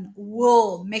 Another one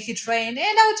will make it rain,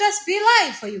 and I'll just be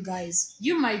live for you guys.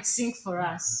 you might sing for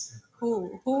us.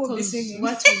 Who will be 'Cause singing?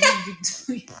 what will you be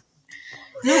doing?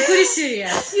 Nukuri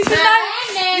serious. You should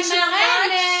Marraine,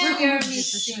 not hear me Marraine.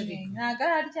 singing.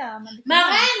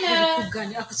 Marraine.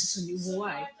 Kuganya akasisoni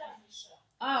why?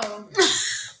 Oh.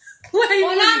 Why?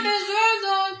 On a besoin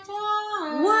de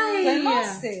toi.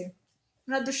 Why?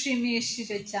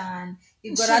 Muradushimishije cyane.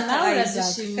 Igor Inshallah,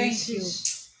 Isaac, thank you.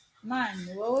 uradushimishije. Man,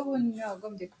 wowe bunye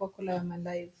wagombye kuba kuri aya ma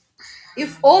live.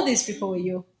 If all these people were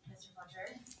you.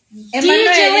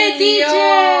 Emmanuel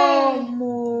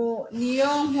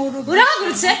niyo nkuru.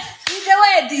 Urahagurutse?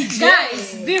 DJ.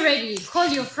 Guys, be ready. Call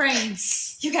your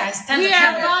friends. You guys, turn We the are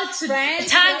camera. about to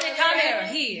Friends, Turn the camera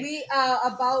here. we are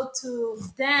about to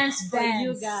dance for Dance.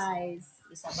 you guys.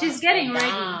 It's about She's to getting go ready.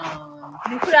 down.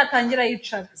 ni kuri atangira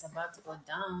yicara. It's about to go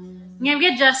down.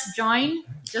 Nyabwe, just join.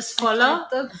 Just follow.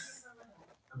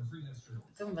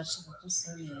 Ndumva nshaka ko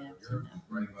Sonia yabyina.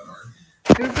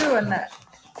 Ubibona.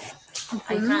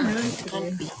 I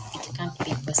can't be. It can't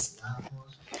be possible.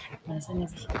 Marasa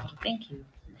neza cyane. Thank you.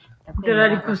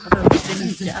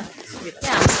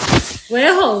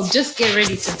 Well, just get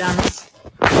ready to dance.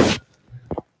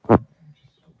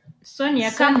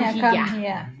 Sonia, come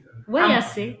here. Where you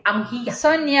say? I'm here.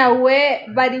 Sonia we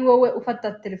bari wowe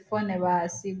ufata telefone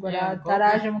basi gora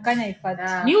taraje mukanya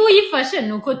ifata. Ni uyifashe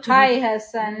nuko turi. Hi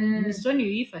Hassan. Sonia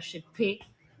uyifashe pe.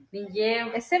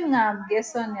 Ningewe. Ese mwabwiye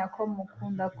Sonia ko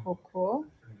mukunda koko?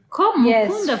 Ko Yes.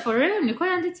 mukunda for real niko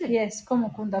yanditse? Yes, ko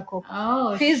mukunda koko.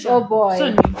 Oh, Fizz sure. or boy?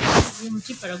 Sonia, uyu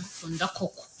mutipe aragukunda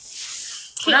koko.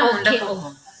 Urakunda Okay,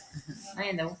 koko.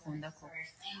 Nanjye ndagukunda koko.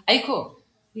 Ariko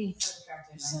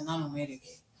zana numwereke.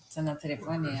 Zana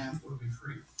telefone yawe.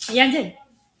 Yanjye?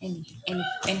 Any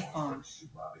phone.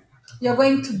 You're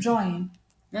going to join.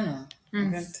 No.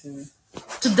 I'm going to.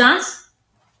 To dance?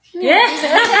 Yeah.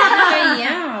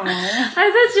 Yeah.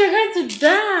 I thought you were going to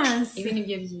dance. Ibi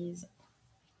nibyo byiza.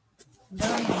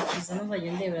 Ndabona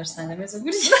n'ubajya ndeba urasanga ameze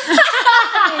gutya.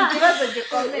 Ikibazo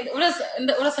gikomeye.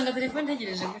 Urasanga telefone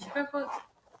ntegereje gutya kuko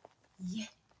yeah,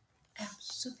 I'm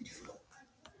so beautiful.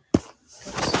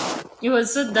 It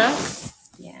was so dark.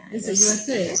 Yeah. So you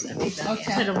were tired.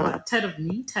 Okay. Tired of what? Tired of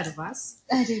me? Tired of us?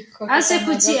 Ariko I said,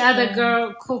 kuki other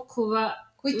girl ko kuba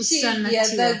kuki usa na the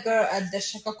other tiwa. girl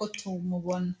adashaka ko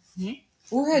tumubona. Eh?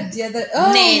 Uhe the other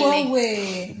oh Nene.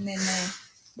 wowe nene.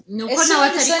 Nuko Ese nawe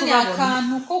atari Sonia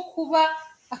kubabona.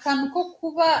 akantu ko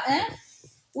kuba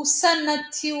usa na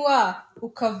tiwa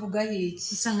ukavuga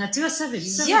hiki. Usa nka tiwa savage.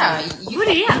 Yeah,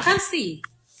 Buriya. I can see.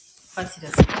 Fatira.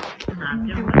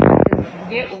 Ntabyo.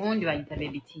 Nge ubundi bayita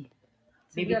baby T.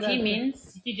 Baby T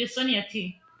means DJ Sonia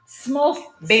T. Small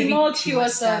baby small T tiwa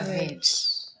was savage.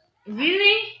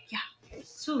 Really? Yeah.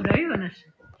 So urabibona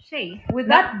Shay. With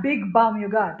that big bum you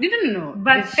got. No.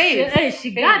 But the face.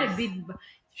 she got a big.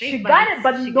 She got it,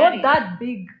 but she not got it. that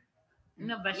big.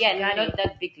 No, but Yeah, she got not it.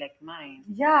 that big like mine.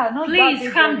 Yeah, not that Please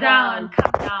big calm of down. bump.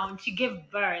 Calm down. She gave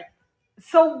birth.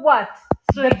 So what?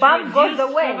 So The it bump goes reduced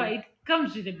away. cover. It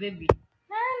comes with the baby.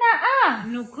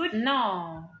 No, could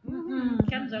No.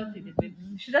 comes out with the baby.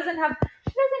 She doesn't have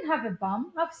a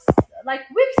bump. Like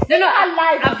we've seen her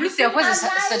live. En plus, c'est à cause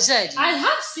de surgery. I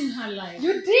have seen her live.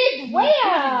 You did?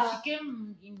 Where? She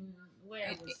came in where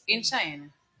I was In China.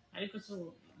 I think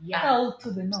so. Yeah. Hell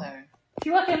to the no. Sorry. She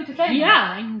came to China.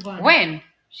 Yeah, in Rwanda. When?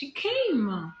 She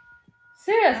came.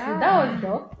 Seriously, that was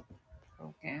dope.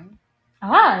 Okay.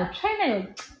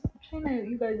 China,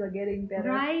 you guys are getting better.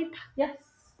 Right? Yes.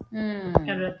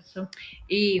 So,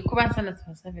 Kuba nsana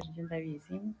tubasabira ibyo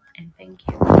ndabizi. And thank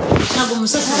you. ntabwo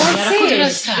umusatsi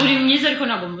yarakubeshya. Uri mwiza ariko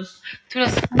ntabwo umusa.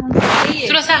 Turasa.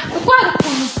 Kuko hari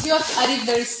ukuntu tiyo ari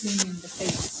very slim in the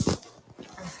face.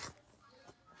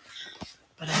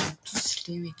 But I'm too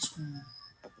slim too.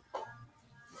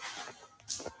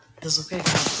 Does okay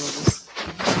control.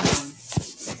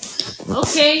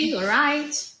 Okay,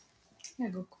 alright.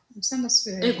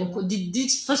 Did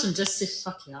Did person just say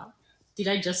fuck yeah? Did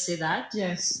I just say that?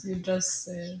 Yes, you just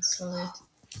saw it.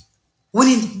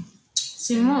 Winning.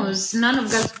 Simos, none of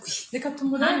that. Reka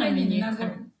tumurane nyine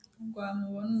ntabwo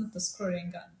wamubona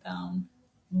scrolling down.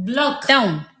 Block.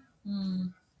 Down.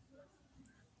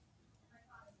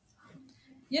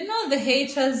 You know the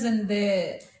haters and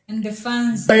the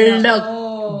fans.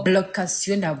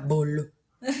 Blocation à bolo.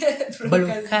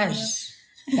 Blocage.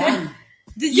 Down.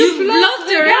 Did you block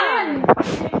her?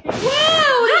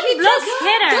 Wow, he block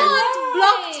haters.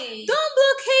 Don't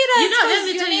block haters. You know, let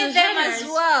me because tell you, need them haters- as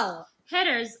well.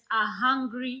 Haters are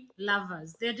hungry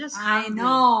lovers. They're just I hungry.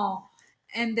 know.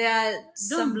 And they are Don't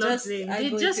some block just them. ugly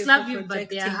They just people love you, but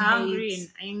they are projecting hungry hate.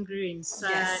 and angry and sad.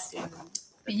 Yes. And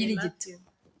And you need love it. you.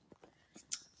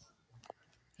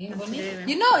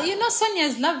 You know,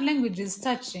 Sonia's love language is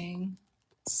touching.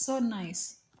 So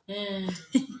nice.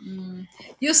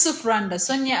 Yusuf Rwanda,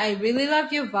 Sonia, I really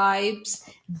love your vibes.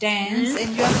 Dance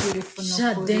and you are beautiful.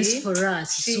 Sha Nukuri. dance for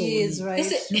us. She is right.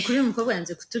 Nukuri umukobwa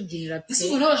yanze kutubyinira pe. Ese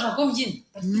umuntu washaka kumbyina?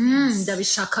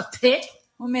 Ndabishaka pe.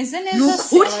 Umeze neza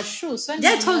se abashu. Sonia,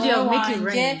 I told you I'll make it wanjye.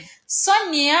 rain.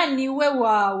 Sonia niwe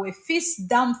wawe. Feast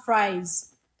damn fries.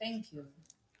 Thank you.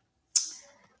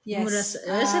 Yes.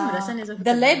 Murasa neza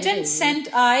The legend sent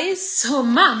eyes. So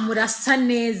ma murasa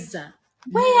neza.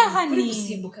 Where honey?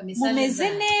 gusimbuka message Mumeze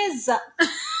zanyu. neza.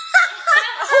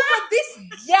 Oh, this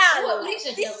girl.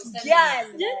 This girl.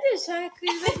 Ndashaka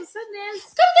kwiza gusa neza.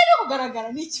 Kandi ari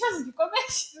kugaragara ni ikibazo gikomeye.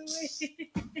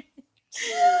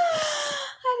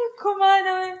 Ariko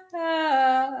mana we.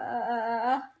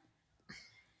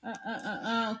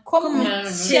 Ko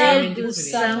mucya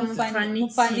gusa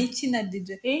mufana iki na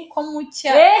DJ? Ko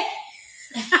mucya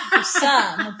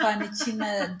gusa mufana iki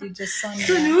na DJ Sonia?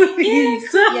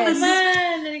 Yes.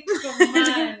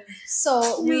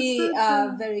 So we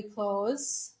are very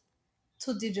close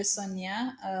to DJ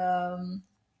Sonia.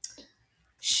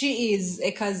 She is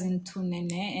a cousin to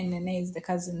Nene, and Nene is the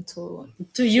cousin to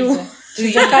you.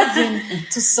 She's a cousin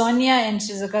to Sonia, and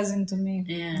she's a cousin to me.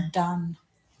 Yeah. Done.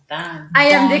 Done. I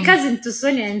am the cousin to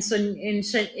Sonia,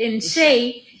 and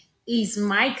Shay is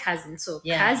my cousin. So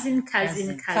Yeah. cousin.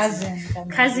 Cousin.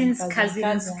 Cousins.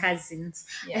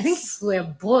 Yes. I think if we were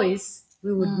boys,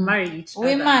 we would marry each other.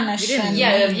 Uwimana We didn't- Shani,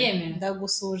 Yeah, yabyemeye.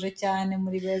 ndagusuje cyane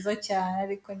muri beza cyane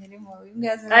ariko nyiri mu bimwe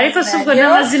ariko si ubwo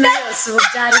n'amazina yose ubu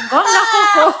byari ngombwa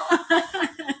koko.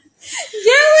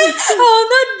 yewe I will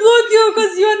not block you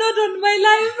because you are not on my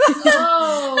life.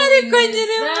 Ariko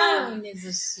nyiri mu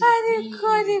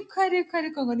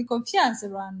ariko ngo ni confiance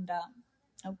Rwanda.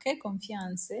 Okay,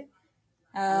 confiance.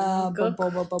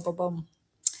 Bom.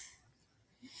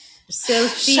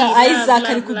 Selfie. Isaac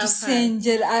ari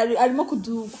kudusengera arimo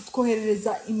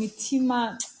kutwoherereza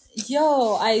imitima.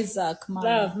 Yo Isaac man.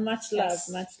 Love, much love, Yes.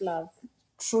 much love.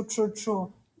 True.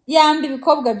 Yambi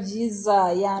ibikobwa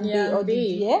byiza, Yambi Yambi.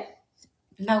 Olivier.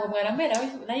 Ntabwo mwaramera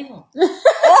live.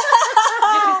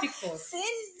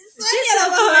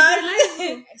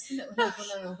 Ntabwo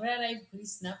live kuri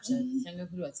Snapchat cyangwa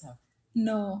kuri WhatsApp.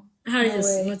 No. Yes,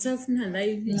 way. WhatsApp nta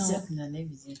live. No. WhatsApp na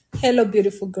live ziri. Hello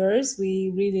beautiful girls,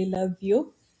 we really love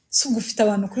you. So ufite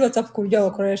abantu kuri WhatsApp ku buryo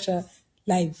bakoresha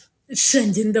live.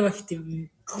 Shange ndabafite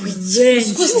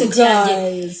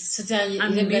Guys.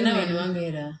 Irebwa n'abantu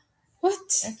bangera.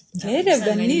 What?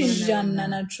 Yarebwa ni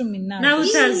 110. Nawe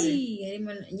utazi.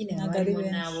 Harimo nyine Ntabwo ari harimo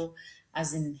benshi. nabo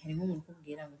as in harimo umuntu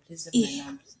ukubwira ngo please have my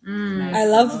number. I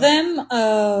love them.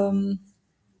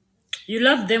 You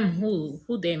love them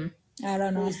who them? I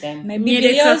don't know. Who's them? Maybe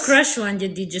Nyereka yours. crush wanjye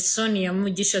DJ Sonia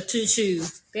Mugisha Tutu.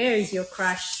 There is your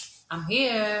crush. I'm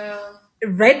here.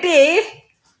 Ready?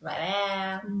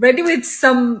 Ready with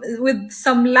some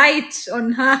light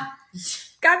on her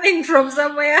coming from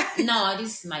somewhere. No,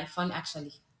 this is my phone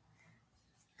actually.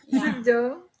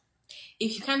 Joe.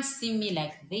 If you can't see me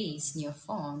like this in your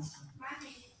phone,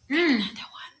 another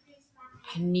one,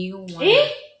 a new one.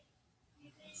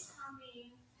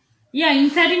 Yeah, in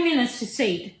 30 minutes she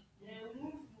said.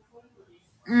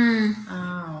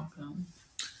 Oh, okay.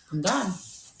 I'm done.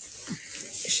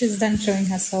 She's done showing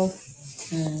herself.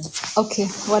 Okay,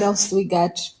 what else do we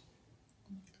got?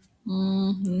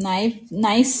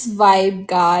 Nice vibe,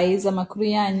 guys. Amakuru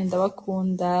yanyu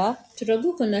ndabakunda.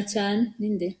 Turagukunda cyane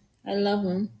ninde? I love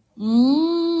him.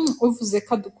 Uvuze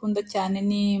ko adukunda cyane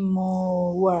ni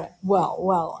Mujinga.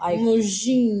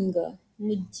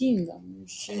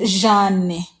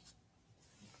 Jeanne.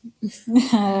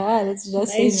 Let's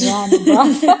just say Jeanne, bro.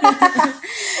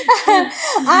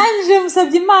 Anje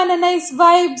musabye Imana, nice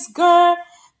vibes, girl.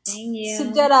 Thank you.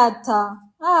 Sibyarata.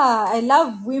 I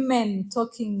love women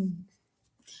talking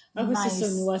Nice. nice.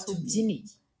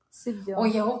 Sibyo. Oh,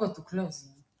 yeah, we'll go to close.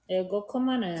 Go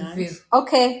comment and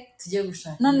Okay. Tujye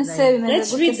gushaka. None se bimeze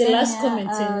Let's gute read the last Sonia?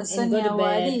 comment and go Sonia to bed.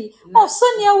 Wari. Oh,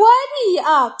 Sonia Wari.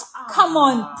 Come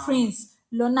on, Prince.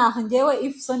 Lona, ngewe,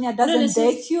 if Sonia doesn't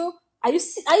date you, are you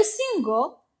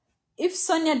single? If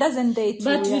Sonia doesn't date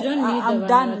But you, we don't need I'm the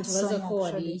done one with that was Sonia. a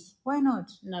co-ed. Actually. Why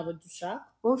not? Ntabwo dushaka.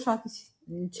 Wowe ushaka iki?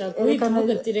 Nshaka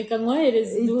kuvuga ati reka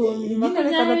nkohereze ibihumbi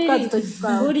Erekana twa 20 dutoki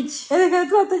twawe. burya. Erekana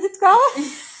twa dutoki twawe.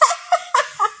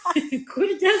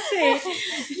 Kurya se.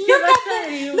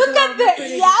 Look at the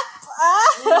yap.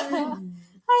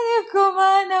 Ariko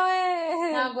mana we.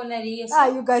 Ntabwo nariye.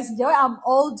 You guys, I'm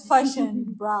old fashioned,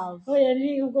 bravo. Oya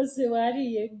ni ubwo se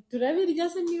wariye. Turabirya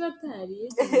se niba atariye.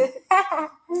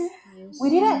 We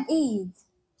didn't eat.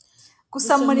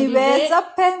 Gusa muri beza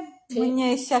pe.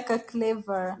 Munyeshyaka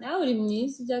clever. Nawe uri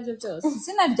mwiza ibyo aribyo byose.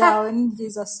 Izina ryawe ni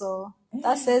ryiza so.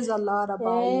 That says a lot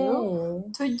about you.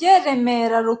 Tujye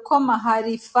Remera Rukoma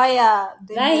hari fire.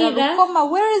 Remera Rukoma,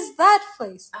 where is that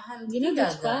place? Ngine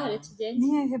dutware tugende.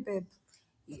 Ni hehe babe?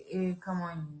 Come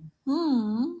on.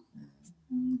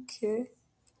 Okay.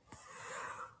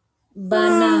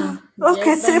 Bana.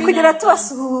 Okay, turi kugera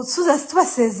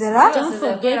tubasezera. Don't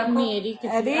forget me, Eric.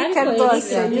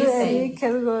 Eric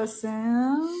rwose.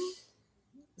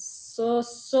 So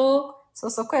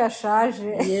ko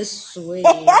yashaje. Yes way.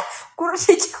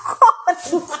 Kurusha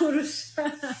igikoni.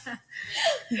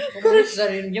 Kurusha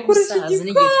ibintu byo gusaza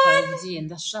n'igihe twagiye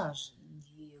ndashaje.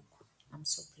 I'm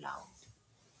so proud.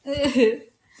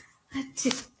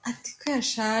 Ati ko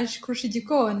yashaje kurusha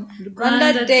igikoni.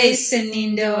 Rwanda Day se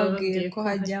ninde wabwiye ko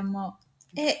hajyamo.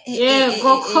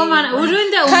 Go komana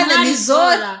urunde umwari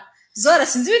Zora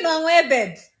sinzi ibintu wanyweye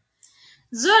babe.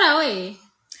 Zora we.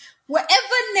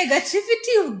 Whatever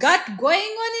negativity you've got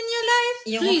going on in your life,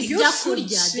 please jya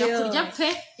kurya pe.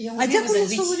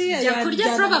 Jya kurya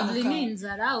probably ni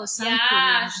inzara or something.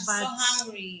 Yeah, she's so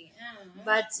hungry.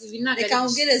 But even not.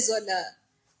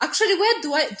 Actually, where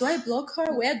do I block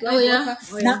her? Where do I block her?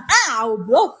 Oh, yeah. Nah, I'll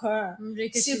block her.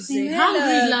 Hungry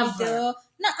lover.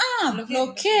 Nah,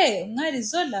 bloqué. Ngari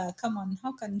Zola, come on.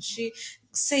 How can she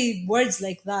say words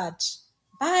like that?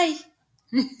 Bye.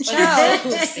 Ciao.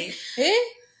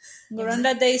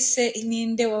 Rwanda Day se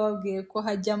ninde wababwiye ko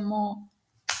hajyamo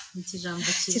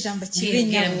ikijambo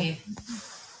cy'ibinyabo.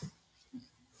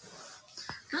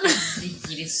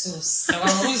 Igire sauce.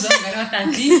 Abamuruza ngari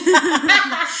batandi.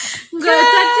 Ngo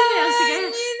tatine asigaye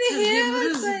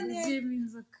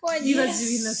inzoka. Nibaza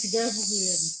ibintu asigaye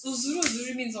avugurira.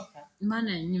 Uzuru inzoka.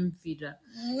 Mana nyumvira.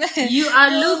 You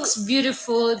looks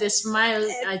beautiful. The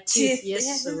smile at teeth.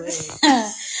 Yes way.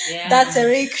 Yeah. That's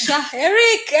Eric.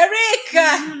 Eric,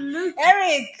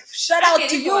 shout out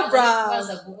to you, bro.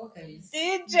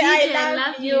 DJ, I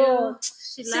love you.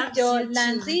 She loves you.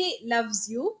 Landry loves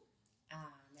you.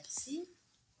 Merci.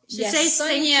 She says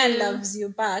Sonia loves you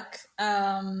back.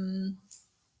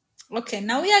 Okay,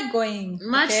 now we are going.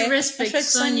 Much respect,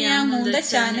 Sonia. Nkunda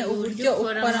cyane uburyo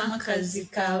ukoramo akazi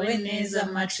kawe neza.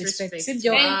 Much respect.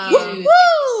 Sibyo. Thank you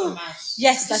so much.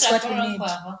 Yes, that's what we need.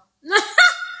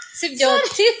 Sibyo.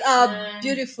 Teeth are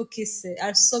beautiful kisses.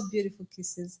 Are so beautiful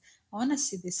kisses. I want to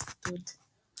see this dude.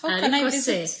 How can I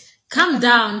visit? Calm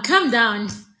down.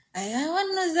 I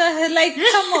want to like,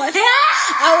 come on.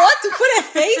 I want to put a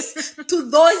face to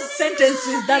those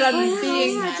sentences that are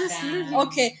being.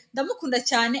 Okay, ndamukunda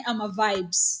cyane ama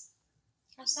vibes.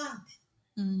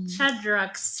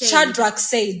 Shadrach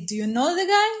said, do you know the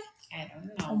guy? I don't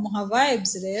know. Umuha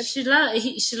vibes rero. She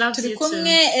loves Turi you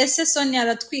kumwe ese Sonia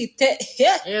aratwite.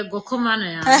 Yego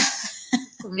komana ya.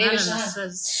 Lives,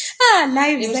 I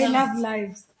love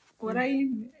lives. What are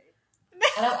you?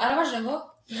 Arabaje ngo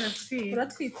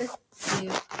uratwite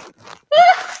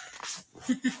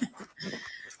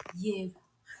yego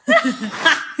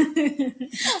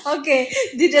okay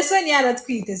DJ Sonia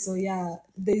aratwite so yeah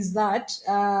there is that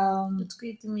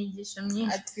utwite imigisha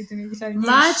myinshi atwite imigisha myinshi.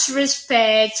 much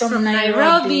respect from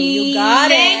Nairobi. You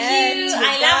got Thank it. you. You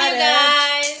I love got you it.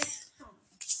 guys.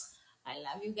 I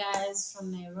love you guys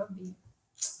from Nairobi.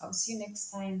 I'll see you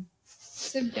next time.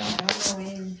 Sit down. I don't know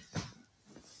when.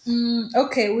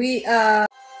 Okay, we